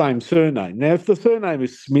 with the same surname. Now, if the surname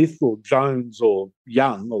is Smith or Jones or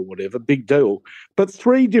Young or whatever, big deal. But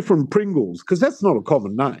 3 different Pringles, because that's not a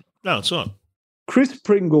common name. No, it's not. Chris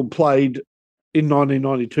Pringle played in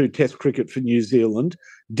 1992 Test cricket for New Zealand.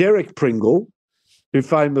 Derek Pringle, who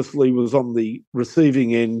famously was on the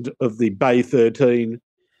receiving end of the Bay 13,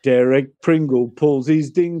 Derek Pringle pulls his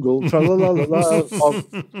dingle.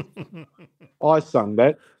 I sung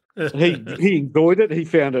that. He enjoyed it. He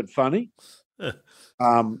found it funny.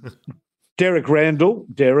 Derek Randall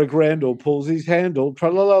pulls his handle.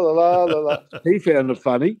 He found it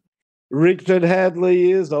funny. Richard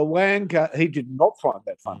Hadley is a wanker. He did not find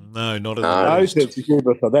that funny. No, not at all. No sense of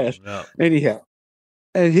humour for that. No. Anyhow,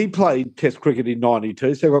 and he played Test cricket in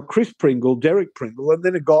 92. So I've got Chris Pringle, Derek Pringle, and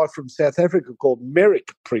then a guy from South Africa called Merrick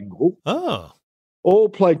Pringle. Oh. All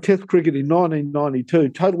played Test cricket in 1992,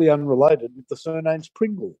 totally unrelated, with the surnames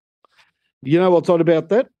Pringle. You know what's odd about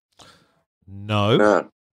that? No.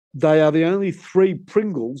 They are the only 3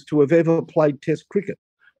 Pringles to have ever played Test cricket.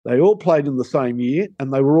 They all played in the same year,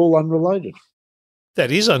 and they were all unrelated.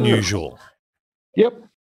 That is unusual. Yep.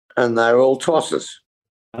 And they're all tossers.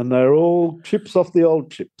 And they're all chips off the old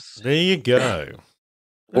chips. There you go.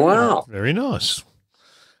 Wow. Very nice.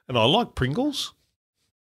 And I like Pringles.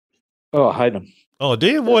 Oh, I hate them. Oh,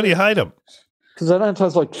 dear. Why do you hate them? Because they don't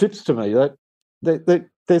taste like chips to me.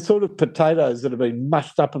 They're sort of potatoes that have been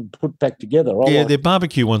mushed up and put back together. Their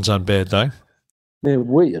barbecue ones aren't bad, though. They're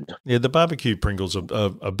weird. Yeah, the barbecue Pringles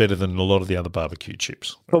are better than a lot of the other barbecue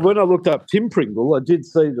chips. But when I looked up Tim Pringle, I did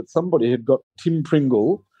see that somebody had got Tim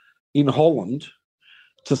Pringle in Holland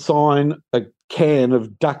to sign a can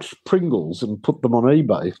of Dutch Pringles and put them on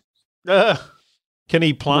eBay. Can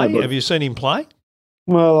he play? No, Have you seen him play?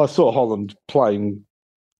 Well, I saw Holland playing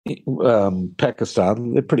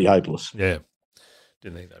Pakistan. They're pretty hopeless. Yeah.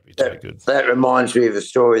 Didn't think that'd be too good. That reminds me of a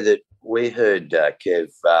story that we heard,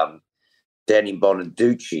 Kev, Danny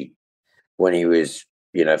Bonaducci, when he was,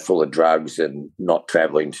 full of drugs and not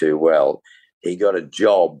travelling too well, he got a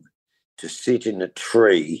job to sit in a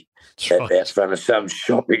tree out front of some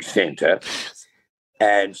shopping centre,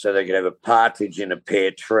 and so they could have a partridge in a pear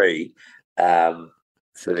tree for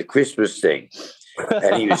the Christmas thing.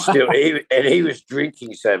 And he was he was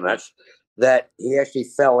drinking so much that he actually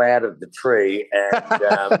fell out of the tree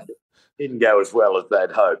and didn't go as well as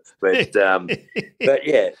they'd hoped. But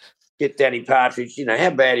yeah, get Danny Partridge. How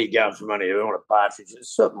bad are you going for money? I want a partridge.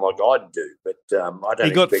 It's something like I'd do, but I don't.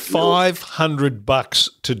 He got $500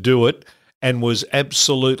 to do it and was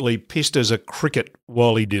absolutely pissed as a cricket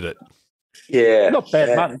while he did it. Yeah, not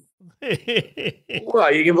bad money.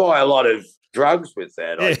 Well, you can buy a lot of drugs with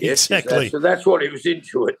that, I guess. Exactly. So that's what he was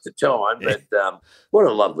into at the time. But what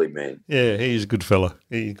a lovely man. Yeah, he's a good fella.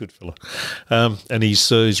 And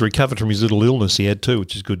he's recovered from his little illness he had too,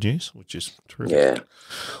 which is good news, which is terrific. Yeah.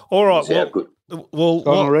 All right.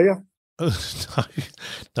 Gonorrhea?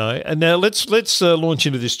 No. And now let's launch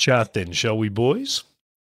into this chart then, shall we, boys?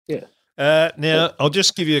 Yeah. Now, I'll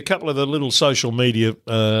just give you a couple of the little social media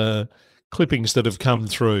clippings that have come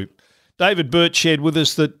through. David Burt shared with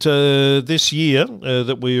us that this year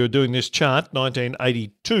that we were doing this chart,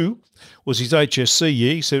 1982, was his HSC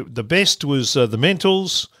year. He said the best was The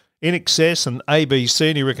Mentals, In Excess and ABC,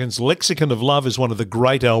 and he reckons Lexicon of Love is one of the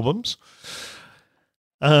great albums.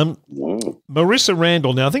 Marissa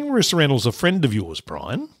Randall. Now, I think Marissa Randall's a friend of yours,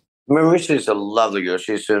 Brian. Marissa's a lovely girl.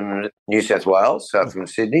 She's from New South Wales, from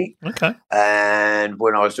Sydney. Okay. And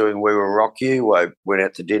when I was doing We Will Rock You, I went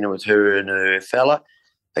out to dinner with her and her fella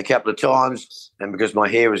a couple of times. And because my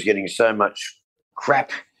hair was getting so much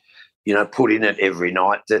crap, put in it every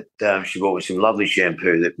night, that she bought me some lovely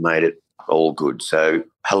shampoo that made it all good. So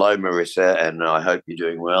hello, Marissa, and I hope you're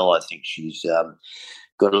doing well. I think she's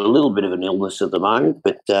got a little bit of an illness at the moment,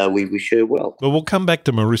 but we wish her well. Well, we'll come back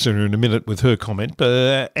to Marissa in a minute with her comment.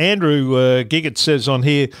 Andrew Giggett says on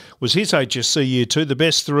here, was his HSC year two, the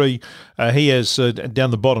best three he has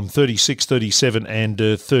down the bottom, 36, 37 and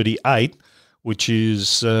 38, which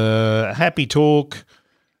is Happy Talk,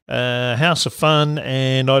 House of Fun,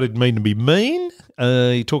 and I Didn't Mean to Be Mean.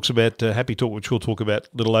 He talks about Happy Talk, which we'll talk about a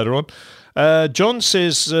little later on. John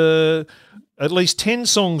says at least 10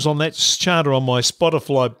 songs on that chart are on my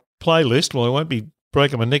Spotify playlist. Well, I won't be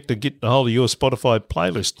breaking my neck to get a hold of your Spotify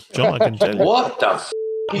playlist, John, I can tell you. What the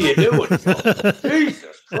are you doing, John?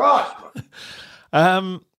 Jesus Christ,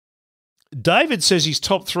 man. David says his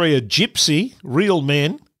top three are Gypsy, Real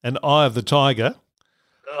Men, and Eye of the Tiger.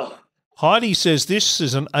 Ugh. Heidi says this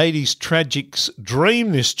is an 80s tragic's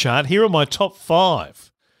dream, this chart. Here are my top five.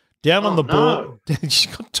 Down on the border, she's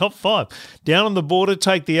got top five. Down on the border,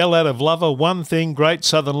 Take the L Out of Lover, One Thing, Great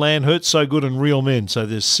Southern Land, Hurt So Good, and Real Men. So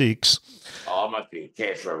there's 6. Oh, I must be a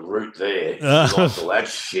cat for a root there. She likes all that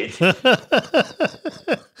shit. What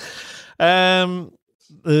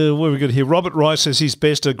have we got here? Robert Rice says his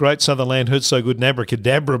best are Great Southern Land, Hurt So Good, and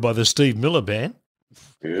Abracadabra by the Steve Miller Band.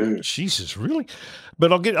 Yeah. Jesus, really?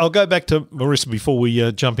 But I'll go back to Marissa before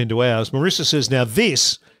we jump into ours. Marissa says, now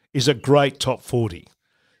this is a great top 40.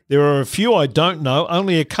 There are a few I don't know,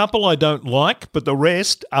 only a couple I don't like, but the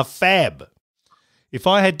rest are fab. If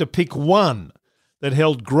I had to pick one that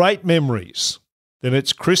held great memories, then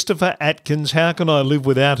it's Christopher Atkins, How Can I Live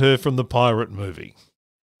Without Her from the Pirate movie.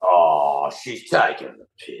 Oh, she's taking the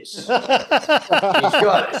piss.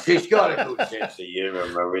 she's got a good sense of humour,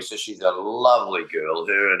 Marissa. She's a lovely girl.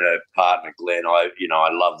 Her and her partner, Glenn, I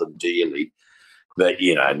love them dearly. But,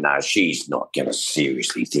 no, she's not going to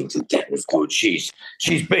seriously think that was good. She's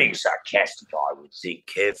being sarcastic, I would think,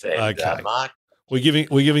 Kev and okay. Mark. We're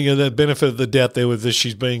giving her the benefit of the doubt there with this.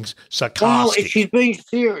 She's being sarcastic. Well, if she's being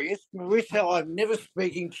serious, Marissa, I'm never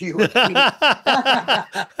speaking to you again.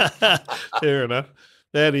 Fair enough.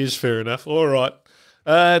 That is fair enough. All right.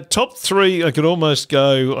 Top three, I could almost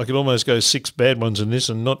go 6 bad ones in this,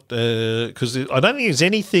 and not because I don't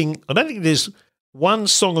think there's one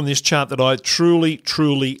song on this chart that I truly,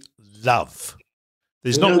 truly love.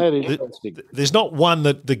 There's not one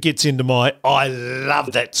that gets into my I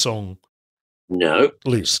love that song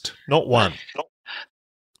list. Not one.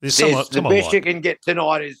 There's the best you can get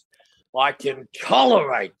tonight is I can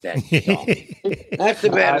tolerate that song. That's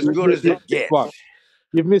about as good as it gets. One.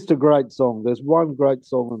 You've missed a great song. There's one great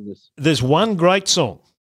song on this. There's one great song.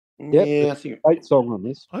 Yep, yeah, I think 8 song on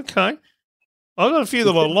this. Okay. I've got a few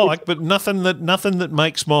that I like, but nothing that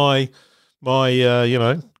makes my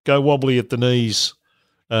go wobbly at the knees.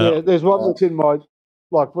 There's one that's in my,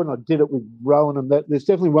 like when I did it with Rowan and that. There's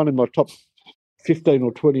definitely one in my top 15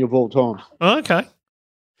 or 20 of all time. Okay.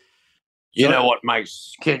 You know what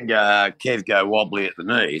makes Kev go wobbly at the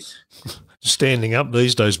knees? Standing up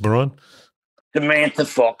these days, Brian. Samantha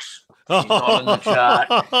Fox. She's not on the chart.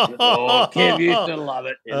 Oh, Kev used to love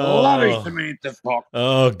it. Love Samantha Fox.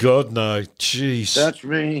 Oh, God, no. Jeez. Touch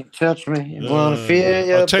me. Wanna feel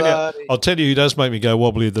your body. I'll tell you who does make me go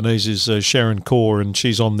wobbly at the knees is Sharon Core, and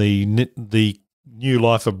she's on the New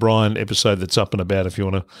Life of Brian episode that's up and about if you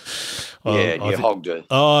want to. You hogged her.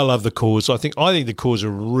 Oh, I love the Cores. I think the Cores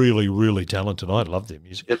are really, really talented. I love their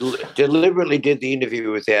music. Deliberately did the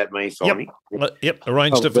interview without me, Sonny. Yep.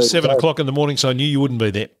 Arranged it for 7 o'clock in the morning, so I knew you wouldn't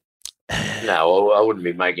be there. No, I wouldn't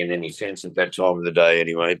be making any sense at that time of the day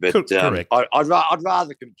anyway. But correct. I'd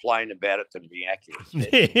rather complain about it than be accurate.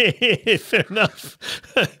 Yeah, fair enough.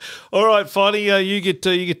 All right, Finey, you get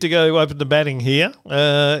to go open the batting here.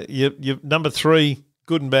 You're number 3,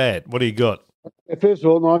 good and bad. What do you got? First of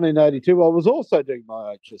all, 1982, I was also doing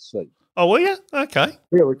my HSC. Oh, were you? Okay.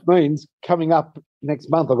 Yeah, which means coming up next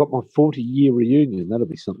month, I've got my 40-year reunion. That'll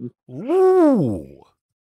be something. Ooh.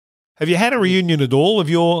 Have you had a reunion at all of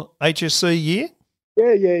your HSC year?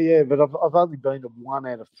 Yeah. But I've only been to 1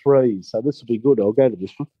 out of 3, so this will be good. I'll go to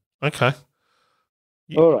this one. Okay.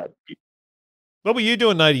 All right. What were you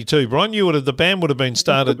doing in 82, Brian? The band would have been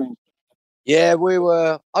started. Yeah, we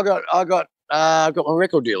were. I got my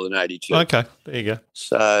record deal in 82. Okay, there you go.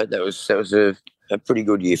 So that was a pretty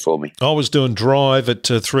good year for me. I was doing Drive at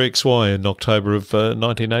 3XY in October of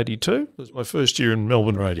 1982. It was my first year in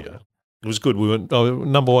Melbourne radio. It was good. We went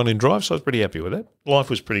number one in drive, so I was pretty happy with that. Life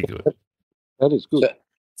was pretty good. That is good.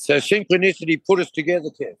 So synchronicity put us together,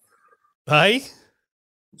 Kev. Hey,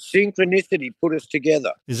 Synchronicity put us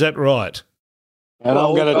together. is that right? And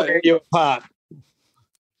I'm going to tear you apart.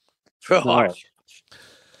 Right.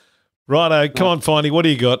 Righto, come on, Finey. What do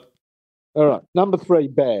you got? All right. Number 3,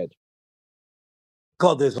 bad.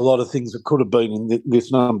 God, there's a lot of things that could have been in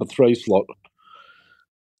this number 3 slot.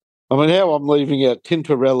 I mean, how I'm leaving out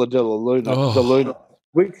Tintorella della Luna,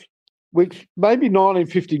 which maybe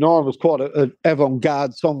 1959 was quite an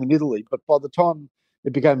avant-garde song in Italy, but by the time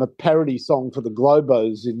it became a parody song for the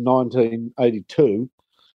Globos in 1982,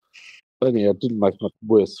 anyhow, it didn't make much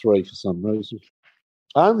worse 3 for some reason.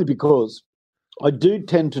 Only because I do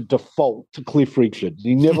tend to default to Cliff Richard.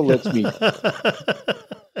 He never lets me.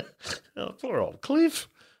 Oh, poor old Cliff.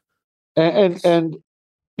 And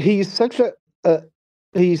he's so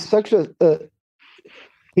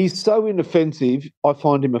inoffensive, I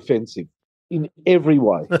find him offensive in every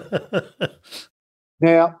way.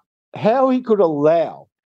 Now, how he could allow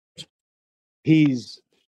his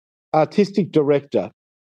artistic director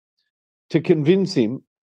to convince him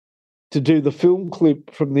to do the film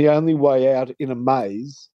clip from The Only Way Out in a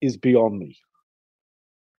maze is beyond me.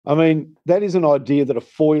 I mean, that is an idea that a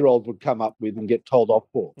 4-year-old would come up with and get told off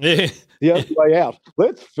for. Yeah. The only way out,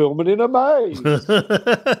 let's film it in a maze.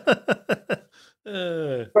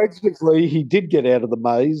 Basically, he did get out of the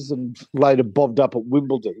maze and later bobbed up at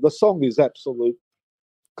Wimbledon. The song is absolute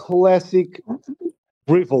classic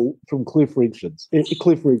drivel from Cliff Richard.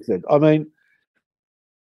 I mean,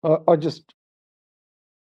 I just...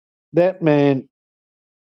 That man,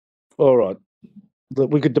 all right,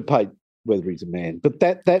 we could debate whether he's a man, but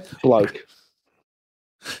that bloke,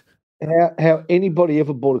 how anybody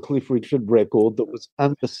ever bought a Cliff Richard record that was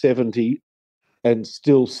under 70 and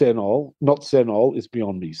still not senile, is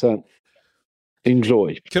beyond me. So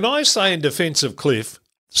enjoy. Can I say in defence of Cliff,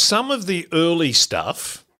 some of the early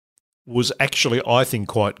stuff was actually, I think,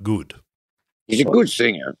 quite good. He's a good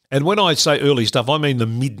singer. And when I say early stuff, I mean the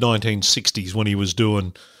mid-1960s when he was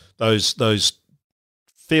doing those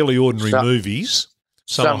fairly ordinary movies,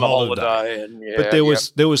 Summer Holiday. And, yeah, but there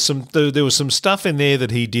was some stuff in there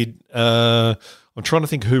that he did. I'm trying to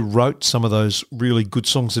think who wrote some of those really good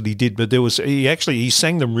songs that he did, but he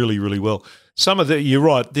sang them really, really well. Some of you're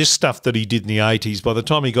right, this stuff that he did in the 80s, by the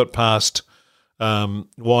time he got past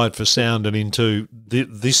Wired for Sound and into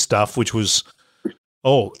this stuff, which was,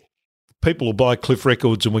 people will buy Cliff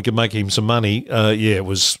records and we can make him some money. It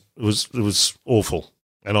was awful.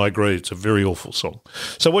 And I agree, it's a very awful song.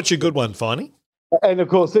 So what's your good one, Finey? And, of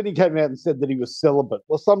course, then he came out and said that he was celibate.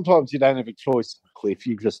 Well, sometimes you don't have a choice, Cliff.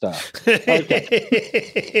 You just are.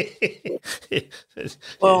 Okay.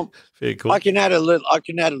 Well, very cool. I can add a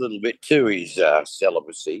little bit to his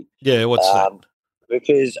celibacy. Yeah, what's that?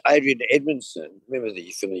 Because Adrian Edmondson, remember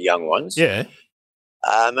from the Young Ones? Yeah.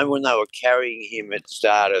 Remember when they were carrying him at the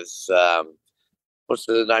start of, what's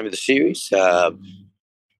the name of the series?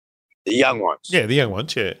 The Young Ones. Yeah, The Young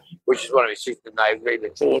Ones, yeah. Which is one of his sisters, and they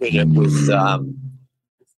re-recorded it with, that's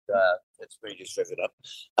me just ripping it up,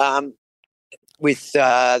 with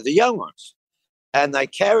the Young Ones. And they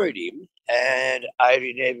carried him, and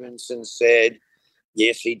Adrian Edmondson said,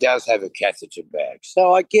 yes, he does have a catheter bag.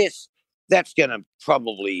 So I guess that's going to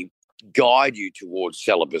probably guide you towards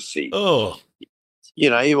celibacy. Oh. You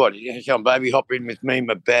know, you come, baby, hop in with me,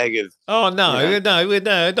 my bag of... Oh, no, I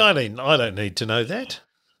don't need to know that.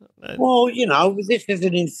 Well, this is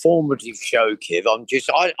an informative show, Kev. I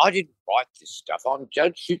didn't write this stuff.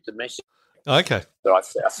 Don't shoot the message. Okay. But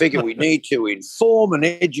I figure we need to inform and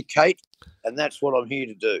educate, and that's what I'm here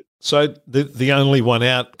to do. So the only one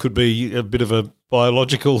out could be a bit of a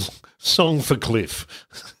biological song for Cliff.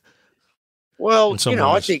 Well, I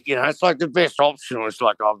think, it's like the best option. It's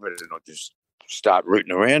like, I better not just start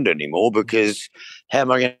rooting around anymore, because how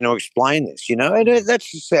am I going to explain this? And that's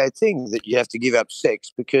the sad thing, that you have to give up sex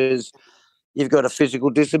because you've got a physical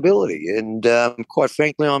disability. And quite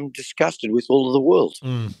frankly, I'm disgusted with all of the world.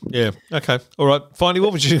 Yeah. Okay. All right. Finally,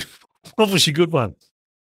 what was your good one?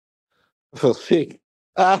 I feel sick.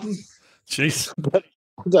 Jeez. But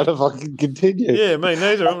I don't know if I can continue. Yeah, me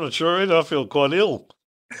neither. I'm not sure either. I feel quite ill.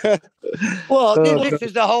 Well, this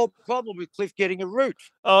is the whole problem with Cliff getting a root.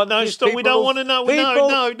 Oh, no, stop. We don't want to know.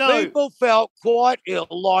 No. People felt quite ill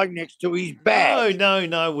lying next to his bag. No.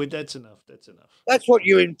 That's enough. That's what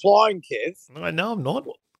you're implying, Kev. No, I'm not.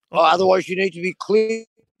 Otherwise, you need to be clearer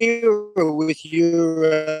with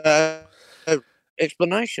your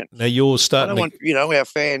explanation. Now, you're starting I don't want, our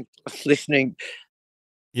fans listening.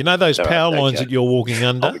 You know those power lines that you're walking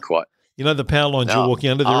under? I'll be quiet. You know the power lines No. you're walking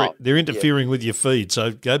under, Oh, they're interfering with your feed.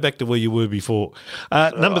 So go back to where you were before.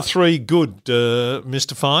 Number 3, good,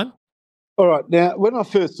 Mr. Fine. All right. Now, when I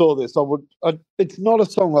first saw this, it's not a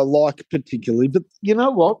song I like particularly, but you know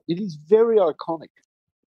what? It is very iconic.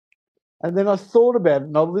 And then I thought about it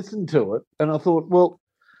and I listened to it and I thought, well,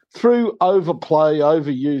 through overplay,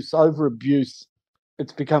 overuse, overabuse,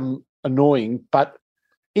 it's become annoying. But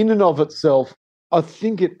in and of itself, I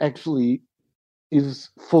think it actually is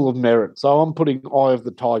full of merit. So I'm putting Eye of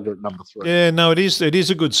the Tiger at number 3. Yeah, no, it is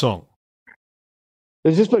a good song.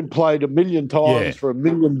 It's just been played a million times for a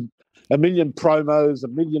million promos, a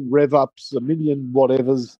million rev ups, a million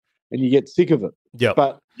whatevers, and you get sick of it. Yeah.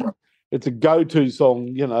 But it's a go-to song,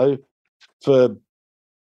 you know, for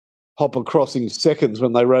Hopper Crossing seconds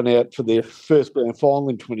when they run out for their first grand final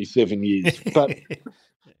in 27 years.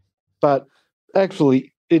 But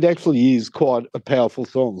actually, it actually is quite a powerful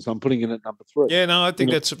song. So I'm putting it at number 3. Yeah, no, I think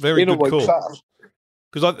that's a very good call. Fast.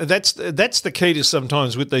 Because that's the key to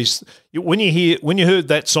sometimes with these. When you heard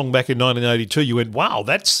that song back in 1982, you went, "Wow,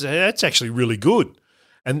 that's actually really good."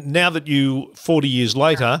 And now that you 40 years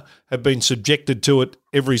later have been subjected to it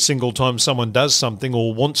every single time someone does something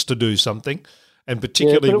or wants to do something, and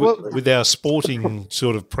particularly with our sporting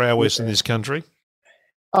sort of prowess in this country.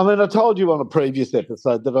 I mean, I told you on a previous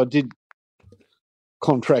episode that I did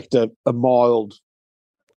contract a mild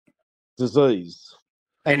disease.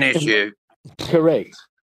 NSU. Correct.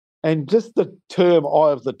 And just the term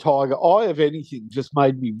Eye of the Tiger, eye of anything, just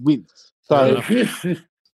made me wince. So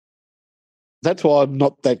that's why I'm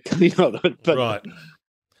not that keen on it. But Right.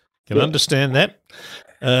 Can understand that.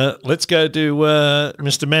 Let's go to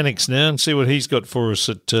Mr. Mannix now and see what he's got for us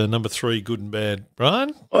at number 3, good and bad.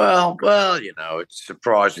 Brian? Well, you know, it's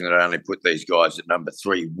surprising that I only put these guys at number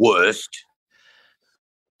 3 worst,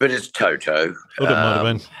 but it's Toto. Thought it might have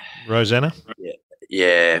been Rosanna.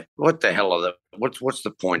 Yeah. What the hell are the? What's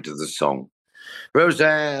the point of the song?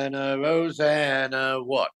 Rosanna, Rosanna.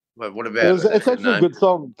 What? What about it's actually a good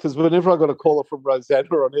song because whenever I got a caller from Rosanna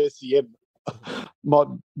on SEM,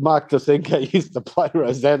 Mark Dasenka used to play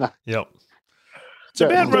Rosanna. Yep. It's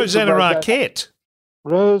about Rosanna Arquette.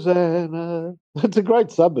 Rosanna. It's a great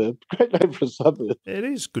suburb. Great name for a suburb. It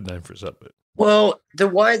is a good name for a suburb. Well, the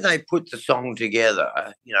way they put the song together,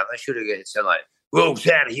 you know, they should have got something like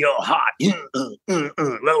Rosanna, you're hot.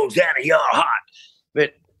 Rosanna, you're hot.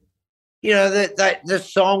 But, you know, the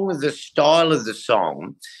song, the style of the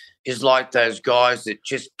song is like those guys that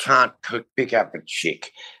just can't pick up a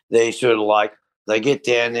chick. They sort of like, they get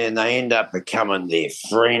down there and they end up becoming their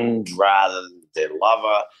friend rather than their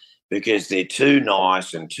lover because they're too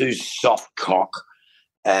nice and too soft cock.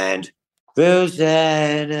 And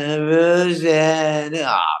Rosanna,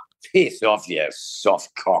 Rosanna, piss off, you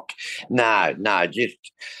soft cock. No, just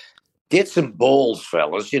get some balls,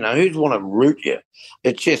 fellas. You know, who'd want to root you?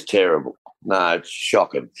 It's just terrible. No, it's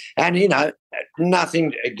shocking. And, you know,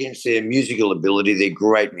 nothing against their musical ability. They're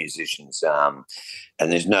great musicians, and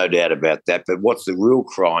there's no doubt about that. But what's the real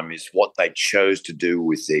crime is what they chose to do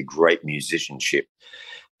with their great musicianship.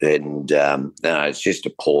 And no, it's just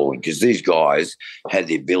appalling because these guys had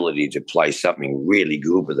the ability to play something really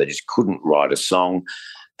good, but they just couldn't write a song.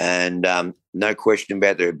 And no question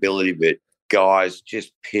about their ability, but guys,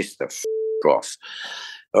 just piss the off.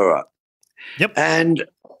 All right. Yep. And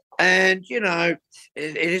you know,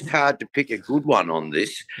 it is hard to pick a good one on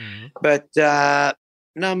this, but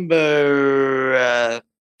number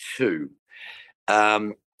 2,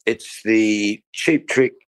 it's the Cheap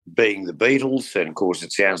Trick being the Beatles, and of course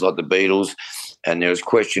it sounds like the Beatles, and there was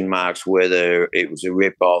question marks whether it was a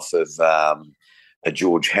rip-off of a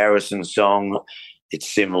George Harrison song. It's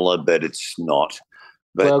similar, but it's not.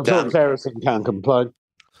 But, well, George Harrison can't complain.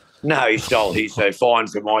 No, he stole He's So Fine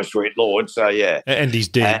for My Sweet Lord, so yeah. And he's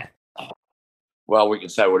dead. Well, we can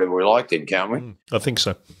say whatever we like then, can't we? I think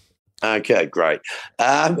so. Okay, great.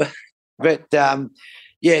 But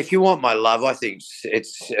yeah, if you want my love, I think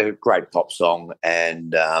it's a great pop song,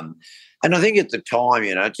 and I think at the time,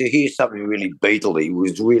 you know, to hear something really Beatley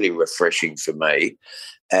was really refreshing for me,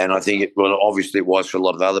 and I think obviously it was for a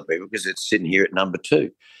lot of other people because it's sitting here at number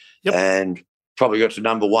 2, and probably got to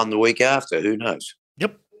number 1 the week after. Who knows?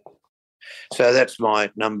 Yep. So that's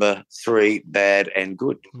my number 3, bad and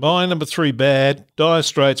good. My number 3, bad, Dire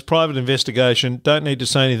Straits, Private Investigation. Don't need to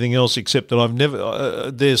say anything else except that I've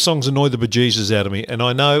never their songs annoy the bejesus out of me. And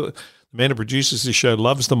I know the man who produces this show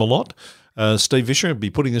loves them a lot. Steve Vischer will be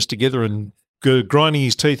putting this together and grinding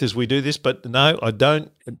his teeth as we do this. But no, I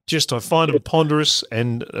don't. I find them ponderous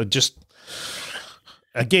and just...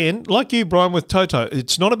 Again, like you, Brian, with Toto,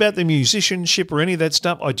 it's not about the musicianship or any of that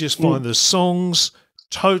stuff. I just find the songs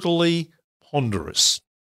totally ponderous.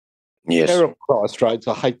 Yes. Terrible price rates.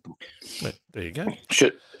 I hate them. There you go.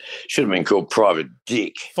 Should have been called Private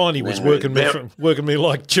Dick. Finey was working me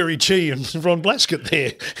like Jerry Chi and Ron Blaskett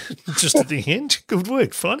there, just at the end. Good work,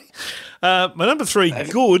 Finey. My number 3,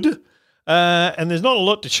 good, and there's not a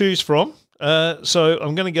lot to choose from. So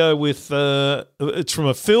I'm going to go with it's from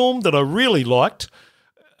a film that I really liked,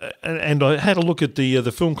 and I had a look at the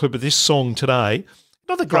film clip of this song today.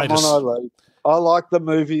 Not the greatest. Come on, Eileen. I like the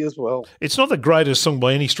movie as well. It's not the greatest song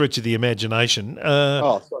by any stretch of the imagination.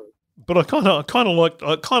 Sorry. But I kind of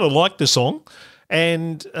like the song,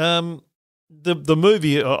 and the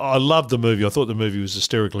movie. I loved the movie. I thought the movie was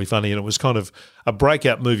hysterically funny, and it was kind of a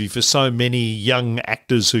breakout movie for so many young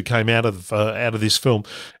actors who came out of this film.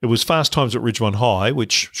 It was Fast Times at Ridgemont High,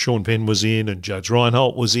 which Sean Penn was in, and Judge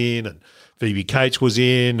Reinhold was in, and Phoebe Cates was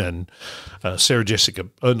in, and not Sarah Jessica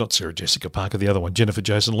Parker, the other one, Jennifer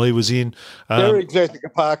Jason Leigh was in. Sarah Jessica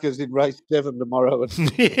Parker's in race 7 tomorrow. Why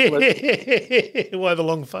the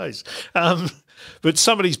long face? But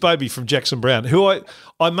Somebody's Baby from Jackson Browne, who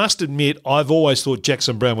I must admit, I've always thought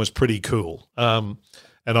Jackson Browne was pretty cool. And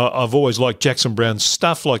I've always liked Jackson Browne's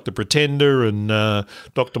stuff, like The Pretender and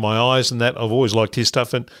Doctor My Eyes and that. I've always liked his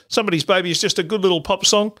stuff. And Somebody's Baby is just a good little pop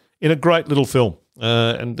song in a great little film.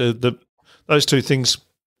 And those two things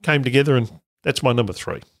came together, and that's my number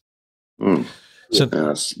 3. Mm. So,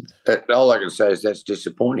 all I can say is that's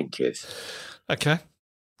disappointing, Keith. Okay.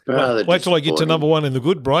 Well, wait till I get to number 1 in the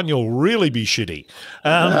good, Brian. You'll really be shitty.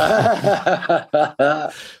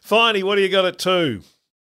 Finey, what do you got at 2?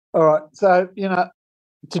 All right. So,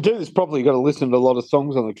 to do this properly, you've got to listen to a lot of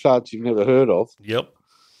songs on the charts you've never heard of. Yep.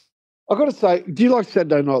 I've got to say, do you like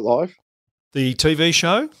Saturday Night Live? The TV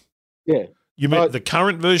show? Yeah. You meant the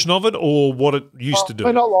current version of it, or what it used to do?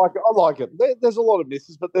 I like it. I like it. There's a lot of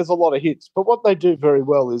misses, but there's a lot of hits. But what they do very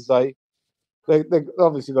well is they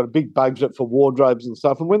obviously got a big budget for wardrobes and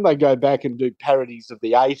stuff. And when they go back and do parodies of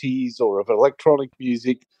the 80s or of electronic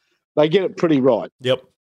music, they get it pretty right. Yep.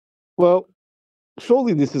 Well,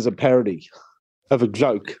 surely this is a parody of a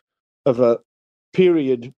joke of a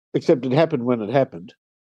period, except it happened when it happened.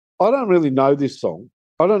 I don't really know this song.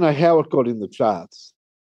 I don't know how it got in the charts.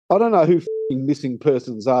 I don't know who missing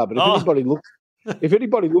persons are, but if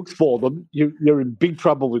anybody looks for them, you're in big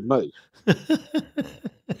trouble with me.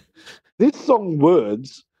 This song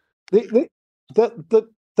words, the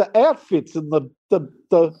outfits and the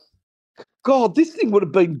God, this thing would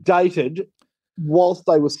have been dated whilst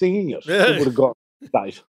they were singing it. It would have got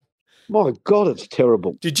date. My God, it's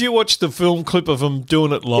terrible. Did you watch the film clip of them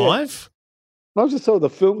doing it live? Yeah. I just saw the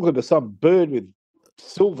film clip of some bird with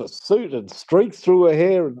silver suit and streaks through her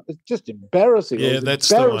hair, and it's just embarrassing. Yeah, that's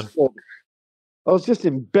the one. I was just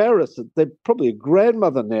embarrassed that they're probably a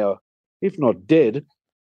grandmother now, if not dead,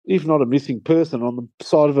 if not a missing person on the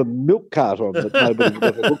side of a milk carton that nobody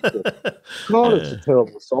ever looked at. God, it's a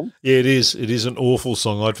terrible song. Yeah, it is. It is an awful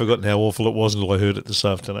song. I'd forgotten how awful it was until I heard it this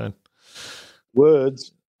afternoon.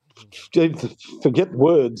 Words. Forget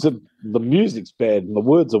words, and the music's bad and the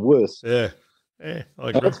words are worse. Yeah, I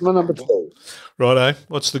agree. That's my number 2. Righto.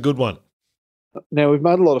 What's the good one? Now, we've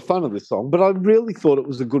made a lot of fun of this song, but I really thought it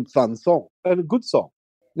was a good, fun song and a good song.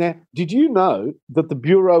 Now, did you know that the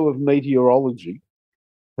Bureau of Meteorology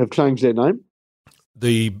have changed their name?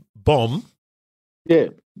 The bomb? Yeah.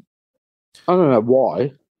 I don't know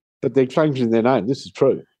why, but they're changing their name. This is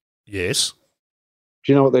true. Yes.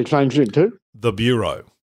 Do you know what they changed it to? The Bureau.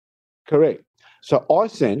 Correct. So I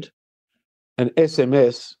sent an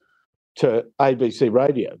SMS to ABC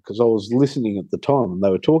Radio because I was listening at the time and they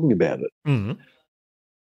were talking about it. Mm-hmm.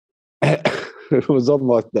 It was on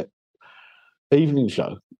like that evening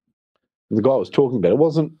show. And the guy was talking about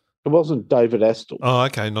it. It wasn't David Astle. Oh,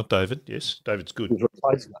 okay, not David. Yes, David's good. His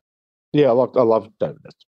replacement. Yeah, I love David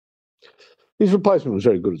Astle. His replacement was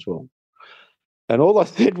very good as well. And all I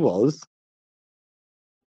said was,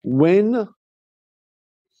 when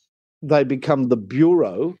they become the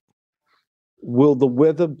Bureau, will the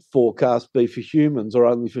weather forecast be for humans or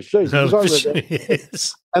only for sheep?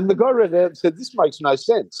 Yes. And the guy read it out and said, this makes no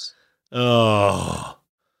sense. Oh.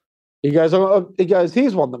 He goes,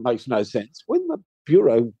 here's one that makes no sense. When the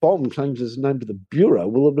Bureau bomb changes the name to the Bureau,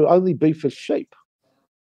 will it only be for sheep?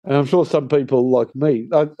 And I'm sure some people like me,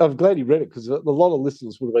 I'm glad he read it because a lot of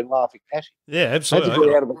listeners would have been laughing at him. Yeah,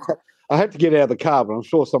 absolutely. I had to get out of the car, but I'm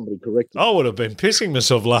sure somebody corrected me. I would have been pissing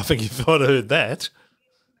myself laughing if I'd heard that.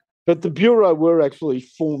 But the Bureau were actually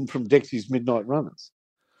formed from Dexy's Midnight Runners.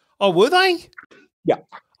 Oh, were they? Yeah.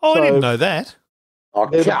 Oh, I didn't know that. Oh,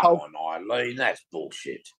 come on, Eileen, that's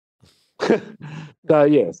bullshit.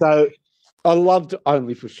 So I loved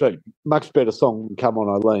Only for Sheep. Much better song than Come On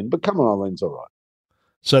Eileen, but Come On Eileen's all right.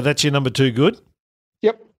 So that's your number 2 good?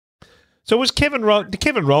 Yep. So was Kevin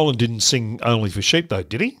Rowland didn't sing Only for Sheep though,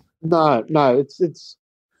 did he? No, it's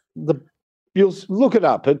the. You'll look it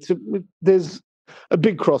up. There's a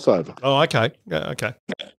big crossover. Oh, okay. Yeah, okay.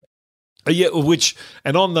 Yeah,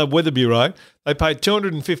 and on the Weather Bureau, they paid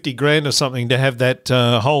 $250,000 or something to have that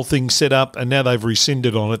whole thing set up, and now they've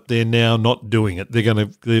rescinded on it. They're now not doing it.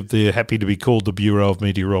 They're happy to be called the Bureau of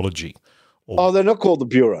Meteorology. They're not called the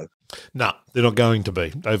Bureau. No, they're not going to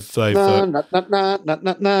be. They've Only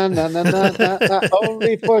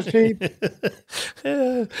for Sheep.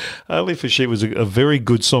 Yeah, Only for Sheep was a very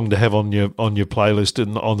good song to have on your playlist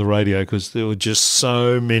and on the radio because there were just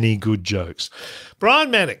so many good jokes. Brian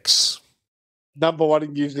Mannix, number one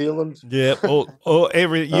in New Zealand. Yeah, or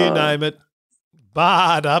every you name it,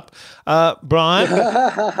 barred up. Brian.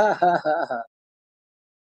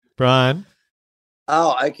 Brian.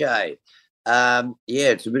 Oh, okay.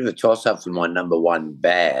 It's a bit of a toss-up for my number one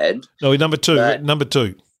bad. No, number two. Number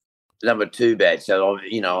two bad. So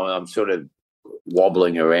I'm sort of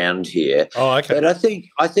wobbling around here. Oh, okay. But I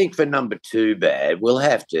think for number two bad, we'll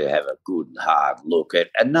have to have a good hard look at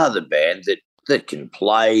another band that can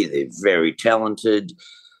play. They're very talented.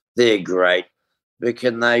 They're great. But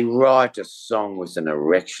can they write a song with an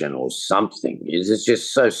erection or something? It's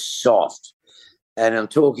just so soft. And I'm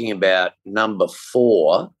talking about number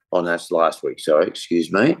 4. Oh, that's last week. Sorry,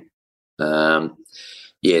 excuse me. Number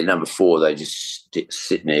 4. They just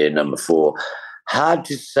sitting there. Number 4. Hard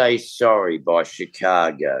to Say Sorry by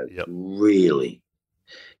Chicago. Yep. Really.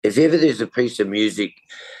 If ever there's a piece of music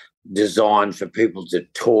designed for people to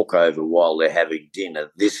talk over while they're having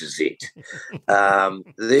dinner, this is it.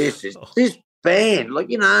 This band,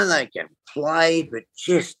 they can play, but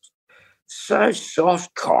just so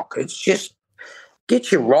soft cock. It's just.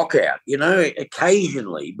 Get your rock out,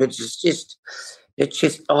 occasionally, but it's just,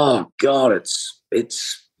 oh God, it's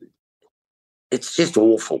just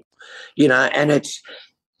awful, and it's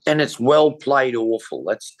well played awful.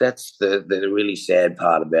 That's the really sad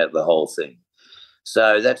part about the whole thing.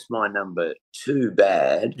 So that's my number 2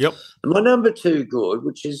 bad. Yep. And my number 2 good,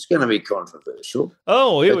 which is going to be controversial.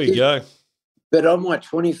 Oh, here we go. But on my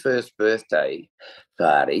 21st birthday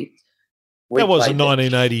party, that wasn't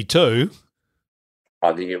 1982.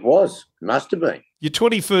 I think it was. Must have been. Your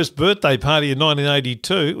 21st birthday party in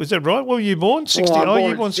 1982. Was that right? When were you born? 60. Well, you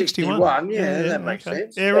were born 61. Yeah, that makes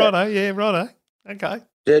sense. Yeah, righto. Yeah, righto. Okay.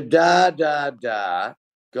 Da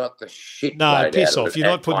got the shit. No, piss off. You're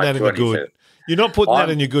not putting that in the good. You're not putting that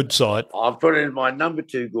in your good side. I've put it in my number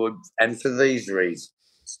 2 good, and for these reasons.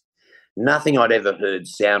 Nothing I'd ever heard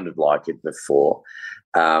sounded like it before.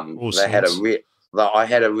 I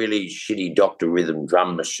had a really shitty Dr. Rhythm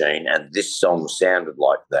drum machine, and this song sounded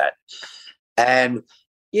like that. And,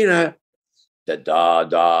 da,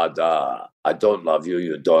 I don't love you,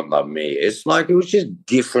 you don't love me. It's like it was just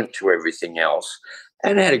different to everything else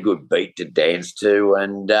and had a good beat to dance to.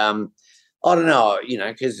 And I don't know,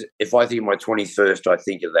 because if I think of my 21st, I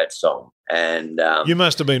think of that song. And you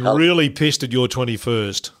must have been really pissed at your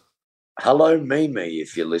 21st. Hello, Mimi,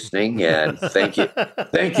 if you're listening, and thank you,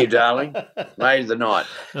 darling. Made the night.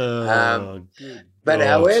 But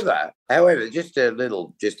however, just a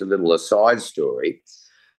little aside story.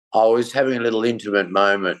 I was having a little intimate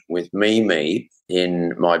moment with Mimi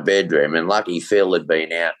in my bedroom, and Lucky Phil had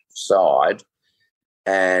been outside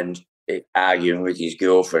and arguing with his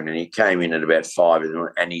girlfriend, and he came in at about 5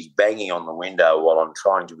 and he's banging on the window while I'm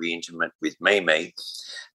trying to be intimate with Mimi,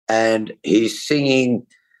 and he's singing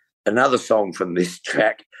another song from this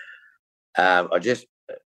track. I just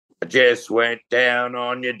went down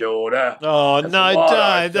on your daughter. Oh, that's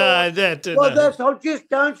no, just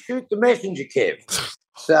don't shoot the messenger, Kev.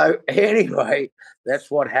 So anyway,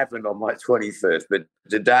 that's what happened on my 21st. But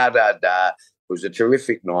the was a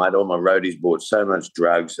terrific night. All my roadies bought so much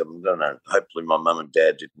drugs. I don't know. Hopefully my mum and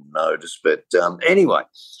dad didn't notice. But anyway,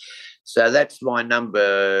 so that's my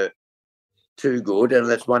number 2 good, and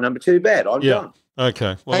that's my number 2 bad. I'm done.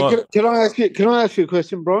 Okay. Well, hey, can I ask you a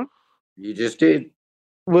question, Brian? You just did.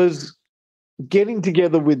 Was getting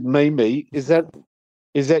together with Mimi, is that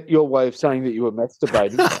your way of saying that you were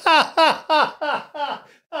masturbating?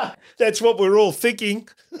 That's what we're all thinking.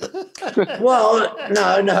 Well,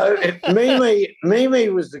 no. Mimi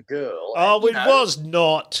was the girl. Oh, it was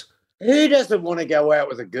not. Who doesn't want to go out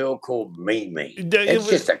with a girl called Mimi? It's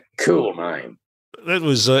just a cool name. That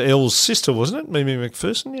was Elle's sister, wasn't it? Mimi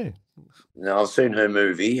McPherson, yeah. No, I've seen her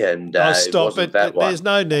movie, and stop it wasn't it. that one. There's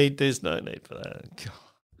no need. There's no need for that.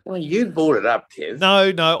 Well, you brought it up, Kev.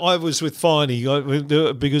 No, I was with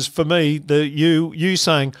Finey because for me, you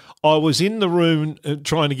saying I was in the room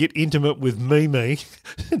trying to get intimate with Mimi,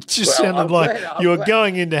 it just sounded like you were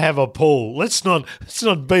going in to have a pull. Let's not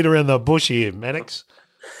beat around the bush here, Mannix.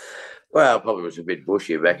 Well, it probably was a bit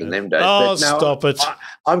bushier back in them days. Oh, stop it.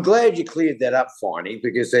 I'm glad you cleared that up, Finey,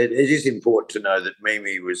 because it is important to know that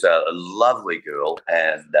Mimi was a lovely girl,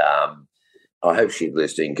 and I hope she's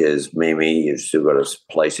listening because Mimi, you've still got a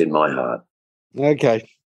place in my heart. Okay.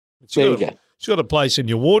 There you go. She's got a place in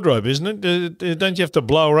your wardrobe, isn't it? Don't you have to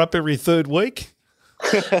blow her up every third week?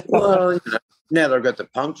 Well, now that I've got the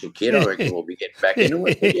puncture kit, I reckon we'll be getting back into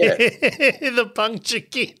it. But yeah. The puncture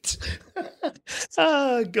kit.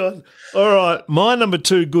 Oh, God. All right. My number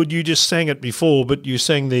 2, good. You just sang it before, but you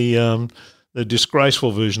sang the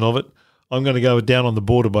disgraceful version of it. I'm going to go with Down on the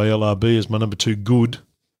Border by LRB as my number 2, good.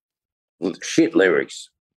 Shit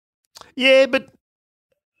lyrics. Yeah, but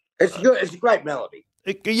it's good. It's a great melody.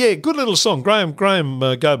 Good little song. Graham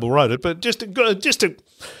Goble wrote it, but just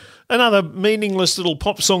another meaningless little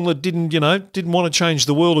pop song that didn't want to change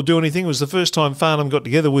the world or do anything. It was the first time Farnham got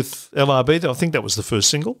together with LRB. I think that was the first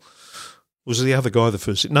single. Was the other guy the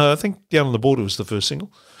first? No, I think Down on the Border was the first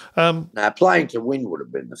single. Playing to Win would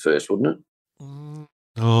have been the first, wouldn't it?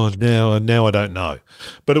 Oh, now I don't know,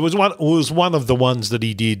 but it was one of the ones that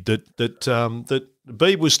he did that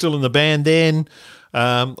Beebe was still in the band then.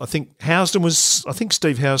 I think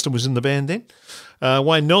Steve Houston was in the band then.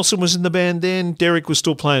 Wayne Nelson was in the band then. Derek was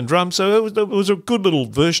still playing drums, so it was a good little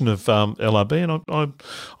version of LRB, and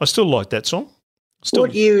I still like that song.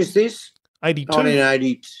 What year is this? 82.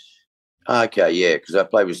 1980. Okay, yeah, because I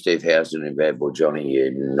played with Steve Houston in Bad Boy Johnny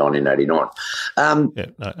in 1989.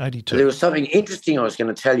 82. There was something interesting I was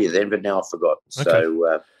going to tell you then, but now I've forgotten. Okay.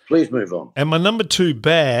 So please move on. And my number 2,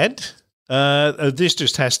 bad. This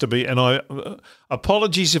just has to be, and I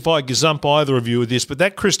apologies if I gazump either of you with this, but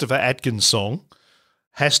that Christopher Atkins song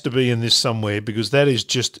has to be in this somewhere because that is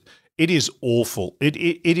it is awful. It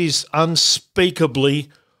is unspeakably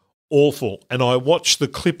awful. And I watched the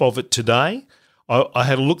clip of it today. I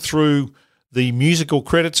had a look through the musical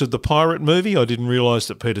credits of the Pirate movie. I didn't realise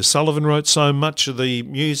that Peter Sullivan wrote so much of the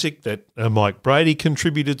music, that Mike Brady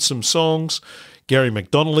contributed some songs. Gary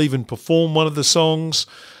McDonald even performed one of the songs.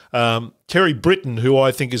 Terry Britton, who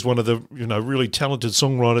I think is one of the really talented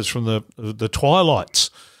songwriters from the Twilights,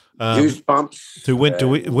 Goosebumps, who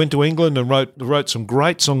went to England and wrote some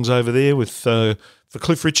great songs over there with for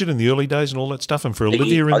Cliff Richard in the early days and all that stuff, and for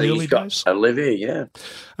Olivia in the early days. Olivia,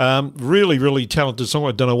 yeah, really, really talented song.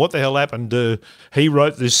 I don't know what the hell happened. He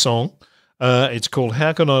wrote this song. It's called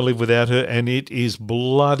 "How Can I Live Without Her," and it is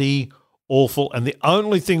bloody awful. And the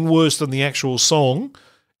only thing worse than the actual song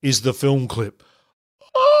is the film clip.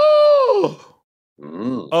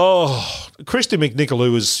 Oh, Christy McNichol,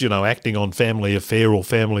 who was, acting on Family Affair or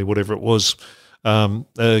Family, whatever it was, came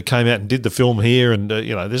out and did the film here. And,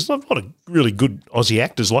 there's a lot of really good Aussie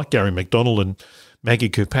actors like Gary McDonald and Maggie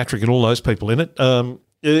Kirkpatrick and all those people in it.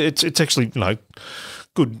 It's actually,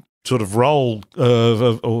 good sort of role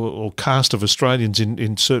or cast of Australians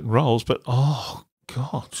in certain roles. But, oh,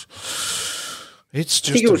 God. It's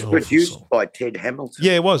just I think it was produced by Ted Hamilton.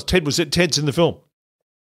 Yeah, it was. Ted's in the film.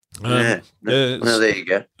 Well, there you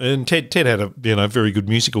go. And Ted had a very good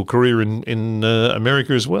musical career in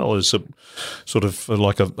America as well, as a sort of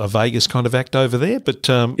like a Vegas kind of act over there. But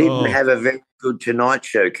didn't have a very good Tonight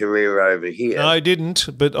Show career over here. No, I didn't.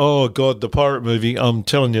 But oh God, the Pirate movie! I'm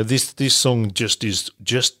telling you, this song just is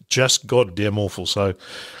just goddamn awful. So,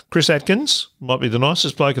 Chris Atkins might be the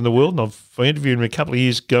nicest bloke in the world, and I interviewed him a couple of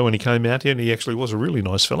years ago when he came out here, and he actually was a really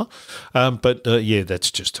nice fella. But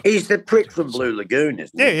that's just he's the prick from Blue Lagoon,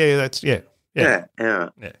 isn't he? Yeah.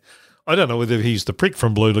 I don't know whether he's the prick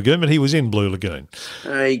from Blue Lagoon, but he was in Blue Lagoon.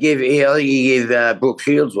 He gave Brooke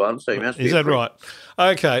Shields one, so he must be. Is that right?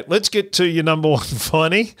 Okay, let's get to your number 1,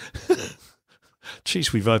 Finey.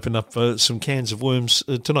 Jeez, we've opened up some cans of worms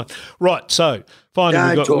tonight. Right, so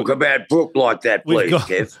finally, don't talk about Brooke like that, please,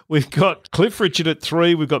 Kev. We've got Cliff Richard at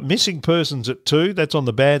 3. We've got Missing Persons at 2. That's on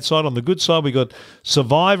the bad side. On the good side, we've got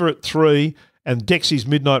Survivor at 3 and Dexy's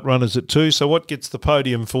Midnight Runners at 2. So what gets the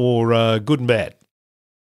podium for good and bad?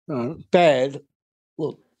 Bad.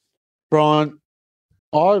 Look, Brian,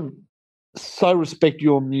 I so respect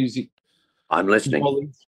your music. I'm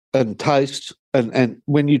listening. And taste. And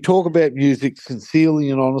when you talk about music sincerely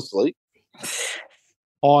and honestly,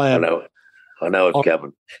 I know it's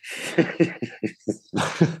coming.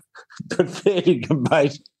 Pathetic,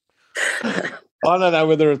 mate. I don't know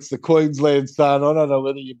whether it's the Queensland Sun. I don't know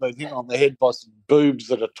whether you've been hit on the head by some boobs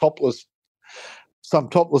that are topless. Some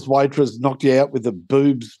topless waitress knocked you out with the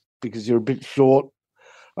boobs because you're a bit short.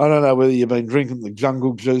 I don't know whether you've been drinking the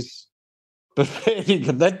jungle juice, but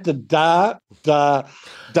that's the da.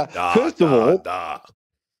 First of all,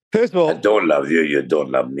 I don't love you. You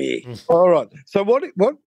don't love me. all right. So what?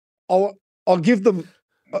 I'll give them.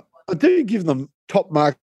 I do give them top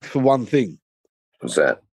marks for one thing. What's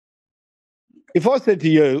that? If I said to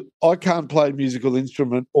you, I can't play a musical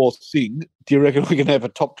instrument or sing, do you reckon we can have a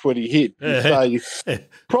top 20 hit? You say,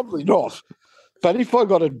 probably not. But if I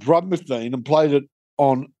got a drum machine and played it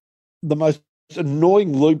on the most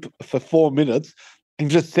annoying loop for 4 minutes and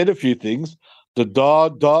just said a few things, da,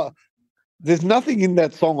 there's nothing in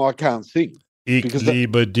that song I can't sing. Ich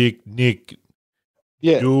liebe Dick Nick.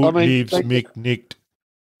 Yeah, Du I mean, liebst mich nicht.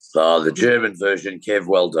 Oh, the German version, Kev,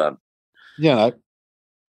 well done. You know,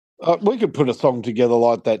 we could put a song together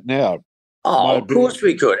like that now. Oh, of course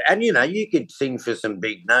we could. And, you know, you could sing for some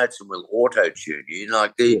big notes and we'll auto-tune you.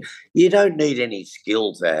 Like you don't need any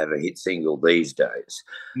skill to have a hit single these days.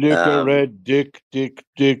 Nick a red dick.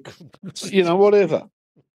 You know, whatever.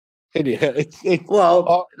 Anyhow,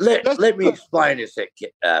 let me explain a sec,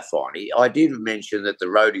 Finey. I did mention that the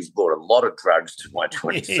roadies brought a lot of drugs to my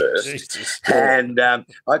 21st. And I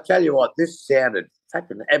tell you what, this sounded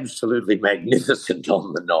fucking absolutely magnificent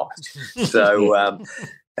on the night. So,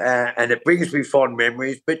 and it brings me fond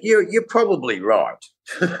memories, but you're probably right.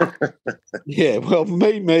 Yeah, well,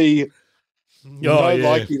 me.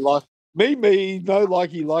 Likey, no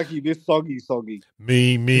likey, this soggy.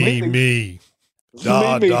 Me.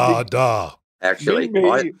 Da. Actually,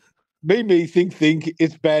 me think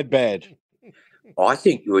it's bad. I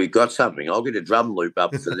think we've got something. I'll get a drum loop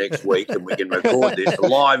up for next week and we can record this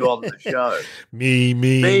live on the show.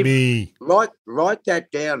 Me. Write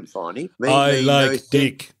that down, Finey. I like no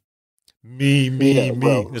dick. Me.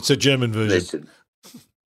 Well, It's a German version. Listen.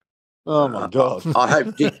 Oh, my God. I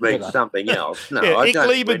hope dick means something else. No, Yeah, I ich don't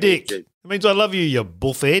liebe Dick. it It means I love you, you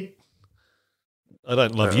bullfhead. I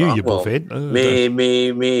don't love you, you bullfhead.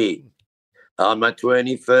 Me. On my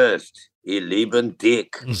 21st, ihr lieben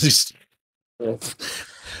Dick.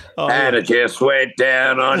 And it just went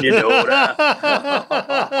down on your daughter.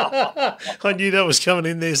 I knew that was coming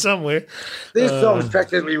in there somewhere. This song's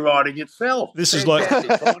practically writing itself. This is like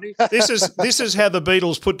this is how the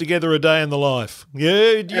Beatles put together A Day in the Life.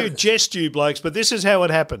 You jest, you blokes, but this is how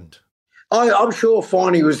it happened. I'm sure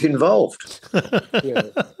Finey was involved. Yeah.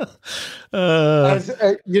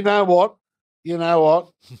 You know what?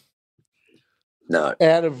 No.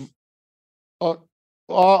 Out of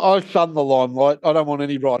I shun the limelight. I don't want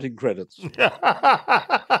any writing credits.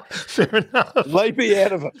 Fair enough. Leave me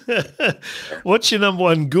out of it. What's your number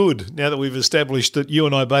one good now that we've established that you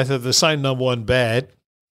and I both have the same number one bad?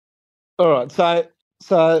 All right.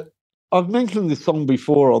 So I've mentioned this song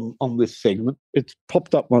before on this segment. It's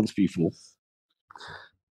popped up once before.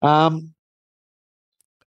 I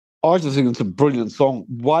just think it's a brilliant song,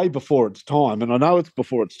 way before its time. And I know it's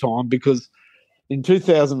before its time because in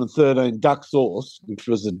 2013, Duck Sauce, which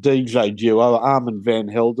was a DJ duo, Armand Van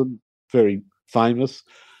Helden, very famous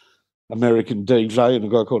American DJ, and a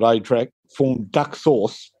guy called A-Track, formed Duck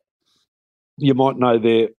Sauce. You might know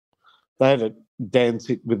they had a dance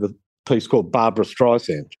hit with a piece called Barbara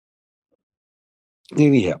Streisand.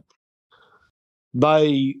 Anyhow,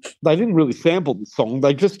 they didn't really sample the song.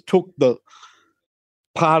 They just took the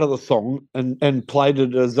part of the song and played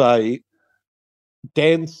it as a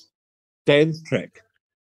dance track,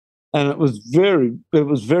 and it was very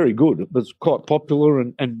good. It was quite popular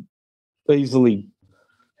and easily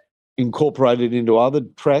incorporated into other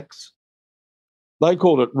tracks. They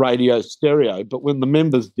called it radio stereo, but when the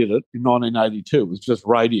members did it in 1982, it was just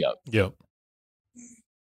radio. Yeah,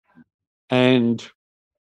 and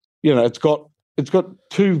you know, it's got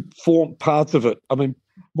two parts of it. I mean,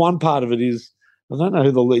 one part of it is, I don't know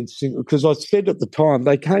who the lead singer, because I said at the time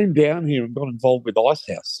they came down here and got involved with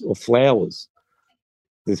Icehouse or Flowers,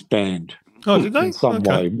 this band. Oh, did they? In some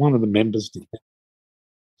way. One of the members did.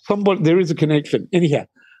 Somebody, there is a connection. Anyhow,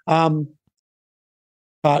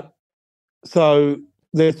 but so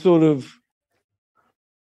there's this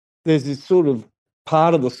sort of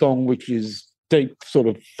part of the song which is deep sort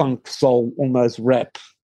of funk, soul, almost rap.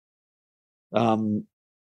 I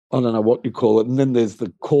don't know what you call it. And then there's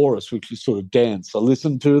the chorus, which is sort of dance. I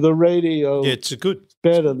listen to the radio. Yeah, it's good.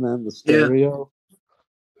 Better than the stereo.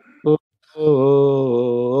 Yeah.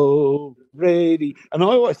 Oh, radio. And I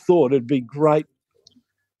always thought it'd be great.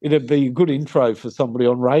 It'd be a good intro for somebody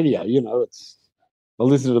on radio. You know, I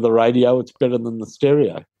listen to the radio. It's better than the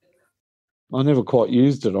stereo. I never quite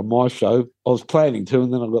used it on my show. I was planning to,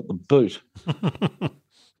 and then I got the boot.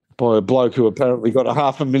 By a bloke who apparently got a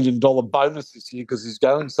 $500,000 bonus this year because he's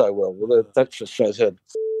going so well. Well, that just shows how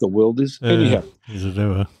the world is. Anyhow, Is it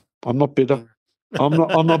ever? I'm not bitter. I'm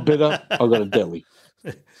not bitter. I've got a deli.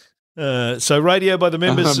 So Radio by the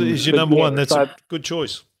Members is your number one. That's so, a good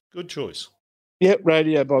choice. Good choice. Yeah,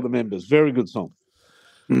 Radio by the Members. Very good song.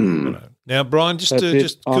 Now, Brian, just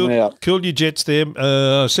I'm out. cool your jets there.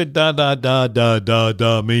 I said da da da da da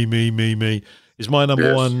da me is my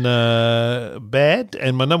number one bad,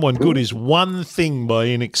 and my number one good is One Thing by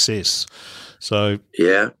In Excess. So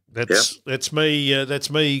that's me. That's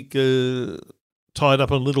me tied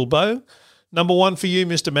up in a little bow. Number one for you,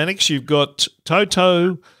 Mr. Mannix. You've got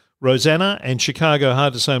Toto, Rosanna, and Chicago.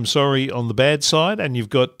 Hard to say I'm sorry on the bad side, and you've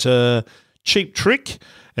got Cheap Trick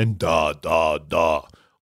and Da Da Da.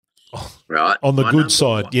 Right. On the good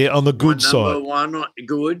side. Yeah, on the good side. Number one,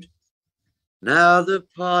 good. Now the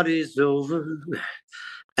party's over.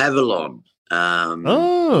 Avalon.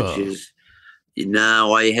 Which is,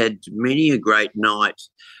 I had many a great night.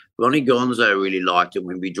 Ronnie Gonzo really liked it.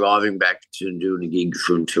 We'd be driving back to doing a gig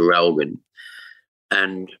from Traralgon.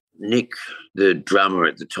 And Nick, the drummer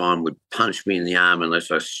at the time, would punch me in the arm unless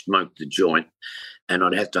I smoked the joint. And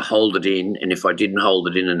I'd have to hold it in. And if I didn't hold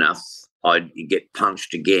it in enough, I'd get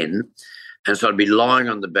punched again. And so I'd be lying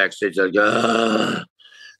on the back seat. I'd go,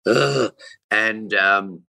 and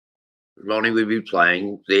Ronnie would be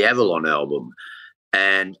playing the Avalon album.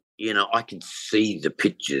 And, I could see the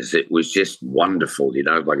pictures. It was just wonderful,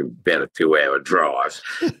 like about a 2-hour drive.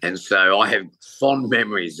 And so I have fond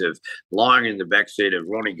memories of lying in the backseat of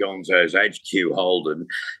Ronnie Gonzo's HQ Holden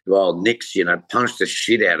while Nick's, punched the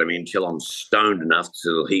shit out of me until I'm stoned enough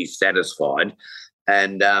till he's satisfied.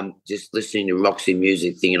 And just listening to Roxy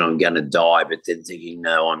Music thinking I'm going to die, but then thinking,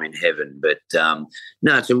 no, I'm in heaven. But,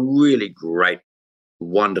 no, it's a really great,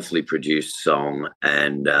 wonderfully produced song.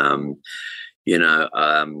 And,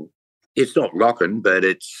 it's not rocking, but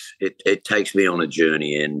it takes me on a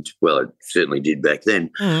journey. And, well, it certainly did back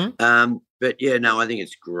then. Mm-hmm. But, I think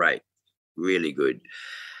it's great, really good.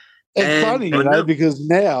 It's funny, because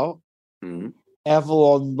now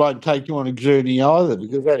Avalon won't take you on a journey either,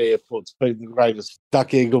 because that airport's been the greatest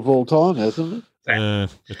duck egg of all time, hasn't it?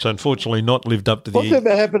 It's unfortunately not lived up to the... What's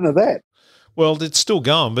ever happened to that? Well, it's still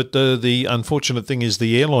going, but the unfortunate thing is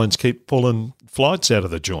the airlines keep pulling flights out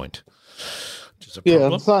of the joint, which is a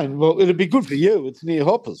problem. I'm saying, well, it'd be good for you. It's near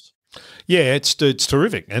Hoppers. Yeah, it's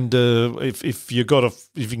terrific, and if you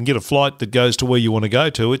can get a flight that goes to where you want to go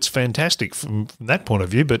to, it's fantastic from that point of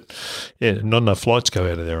view. But yeah, not enough flights go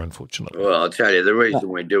out of there, unfortunately. Well, I'll tell you, the reason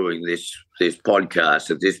we're doing this podcast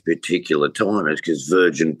at this particular time is because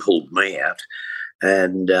Virgin pulled me out,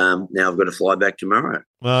 and now I've got to fly back tomorrow.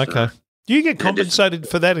 Oh, okay. So, do you get compensated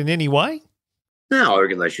for that in any way? No, I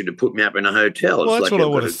reckon they should have put me up in a hotel. Well, that's what I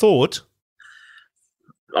would have thought.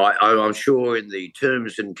 I'm sure in the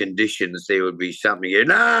terms and conditions there would be something.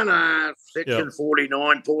 Section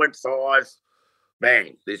 49.5.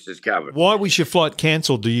 Bang, this is covered. Why was your flight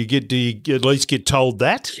cancelled? Do you at least get told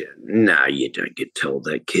that? No, you don't get told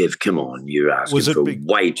that, Kev. Come on, you're asking for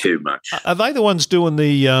way too much. Are they the ones doing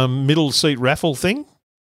the middle seat raffle thing?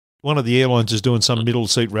 One of the airlines is doing some middle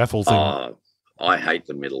seat raffle thing. Oh, I hate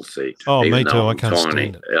the middle seat. Oh, me too. I can't stand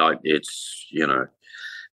it. It's,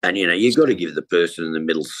 and, you've got to give the person in the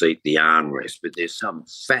middle seat the armrest, but there's some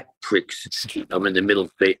fat pricks I'm in the middle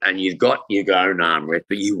seat, and you've got your own armrest,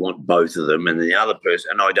 but you want both of them, and the other person,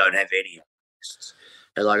 and I don't have any armrests.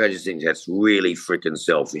 And, I just think that's really freaking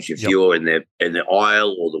selfish. If you're in the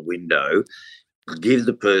aisle or the window, give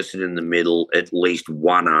the person in the middle at least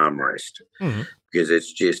one armrest, because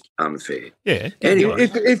it's just unfair. Yeah. Anyway,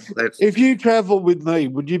 if you travel with me,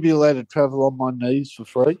 would you be allowed to travel on my knees for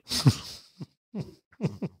free?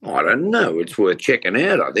 I don't know. It's worth checking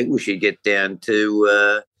out. I think we should get down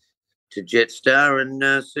to Jetstar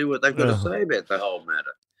and see what they've got to say about the whole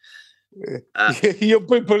matter. You'll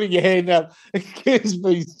be putting your hand up. Excuse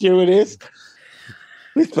me, stewardess.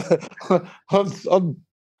 I'm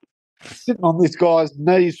sitting on this guy's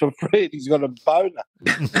knees for free and he's got a boner.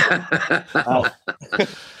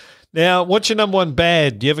 Now, what's your number one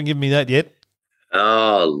bad? You haven't given me that yet.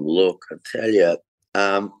 Oh, look, I tell you.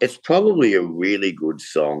 It's probably a really good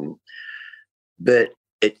song, but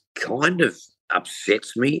it kind of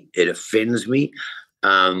upsets me. It offends me,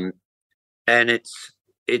 and it's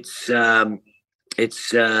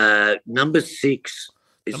number 6.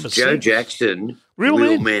 It's Joe Jackson,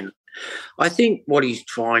 Real Men. I think what he's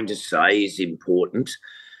trying to say is important,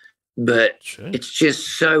 but it's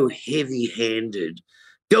just so heavy-handed.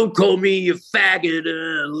 Don't call me a faggot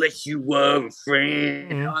unless you were a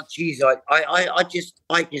friend. Oh, geez, I just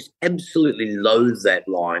absolutely loathe that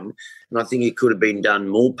line, and I think it could have been done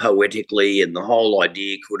more poetically, and the whole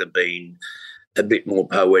idea could have been a bit more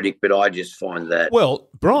poetic, but I just find that Well,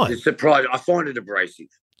 Brian, it's surprising. I find it abrasive.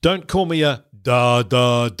 don't call me a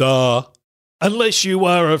da unless you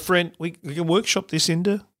are a friend. We can workshop this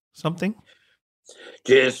into something.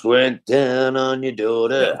 Just went down on your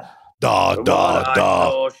daughter. Da From what I da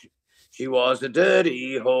saw, she was a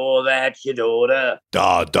dirty whore, that's your daughter.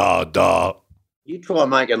 da. You try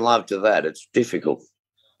making love to that, it's difficult.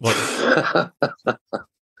 What?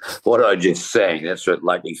 What I just sang, that's what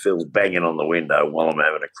Lucky Phil's banging on the window while I'm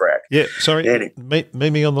having a crack. Yeah, sorry. Any-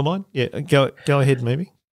 Mimi on the line? Yeah, go ahead,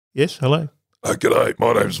 Mimi. Yes, hello. G'day,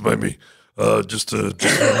 my name's Mimi. Just want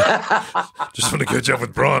to catch up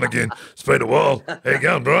with Brian again. It's been a while. How you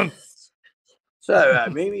going, Brian? So,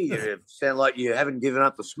 Mimi, you sound like you haven't given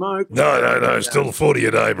up the smoke. No. Still 40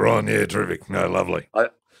 a day, Brian. Yeah, terrific. No, lovely.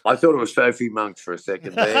 I thought it was Sophie Monk for a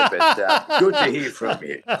second there, but good to hear from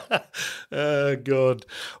you. Oh, God.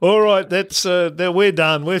 All right, that's we're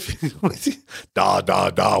done. We're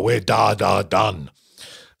da. We're da done.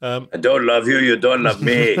 I don't love you, you don't love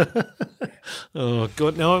me. Oh,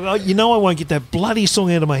 God. No, I won't get that bloody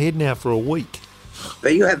song out of my head now for a week.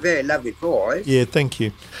 But you have very lovely voice. Yeah, thank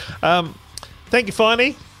you. Thank you,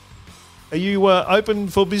 Finey. Are you open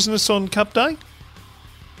for business on Cup Day?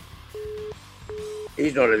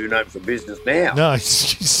 He's not even open for business now. No,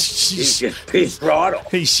 He's just pissed right off.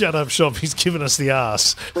 he's shut up shop. He's given us the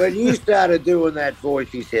arse. When you started doing that voice,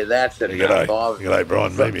 he said, that's enough. G'day,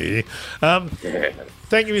 Brian. Mimi here.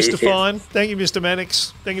 Thank you, Mr. Fine. Thank you, Mr.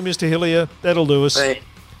 Mannix. Thank you, Mr. Hillier. That'll do us.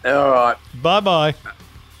 All right. Bye-bye.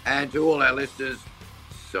 And to all our listeners,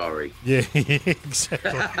 sorry. Yeah,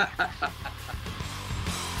 exactly.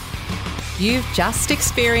 You've just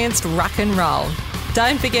experienced Rock and Roll.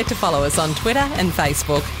 Don't forget to follow us on Twitter and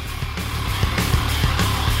Facebook.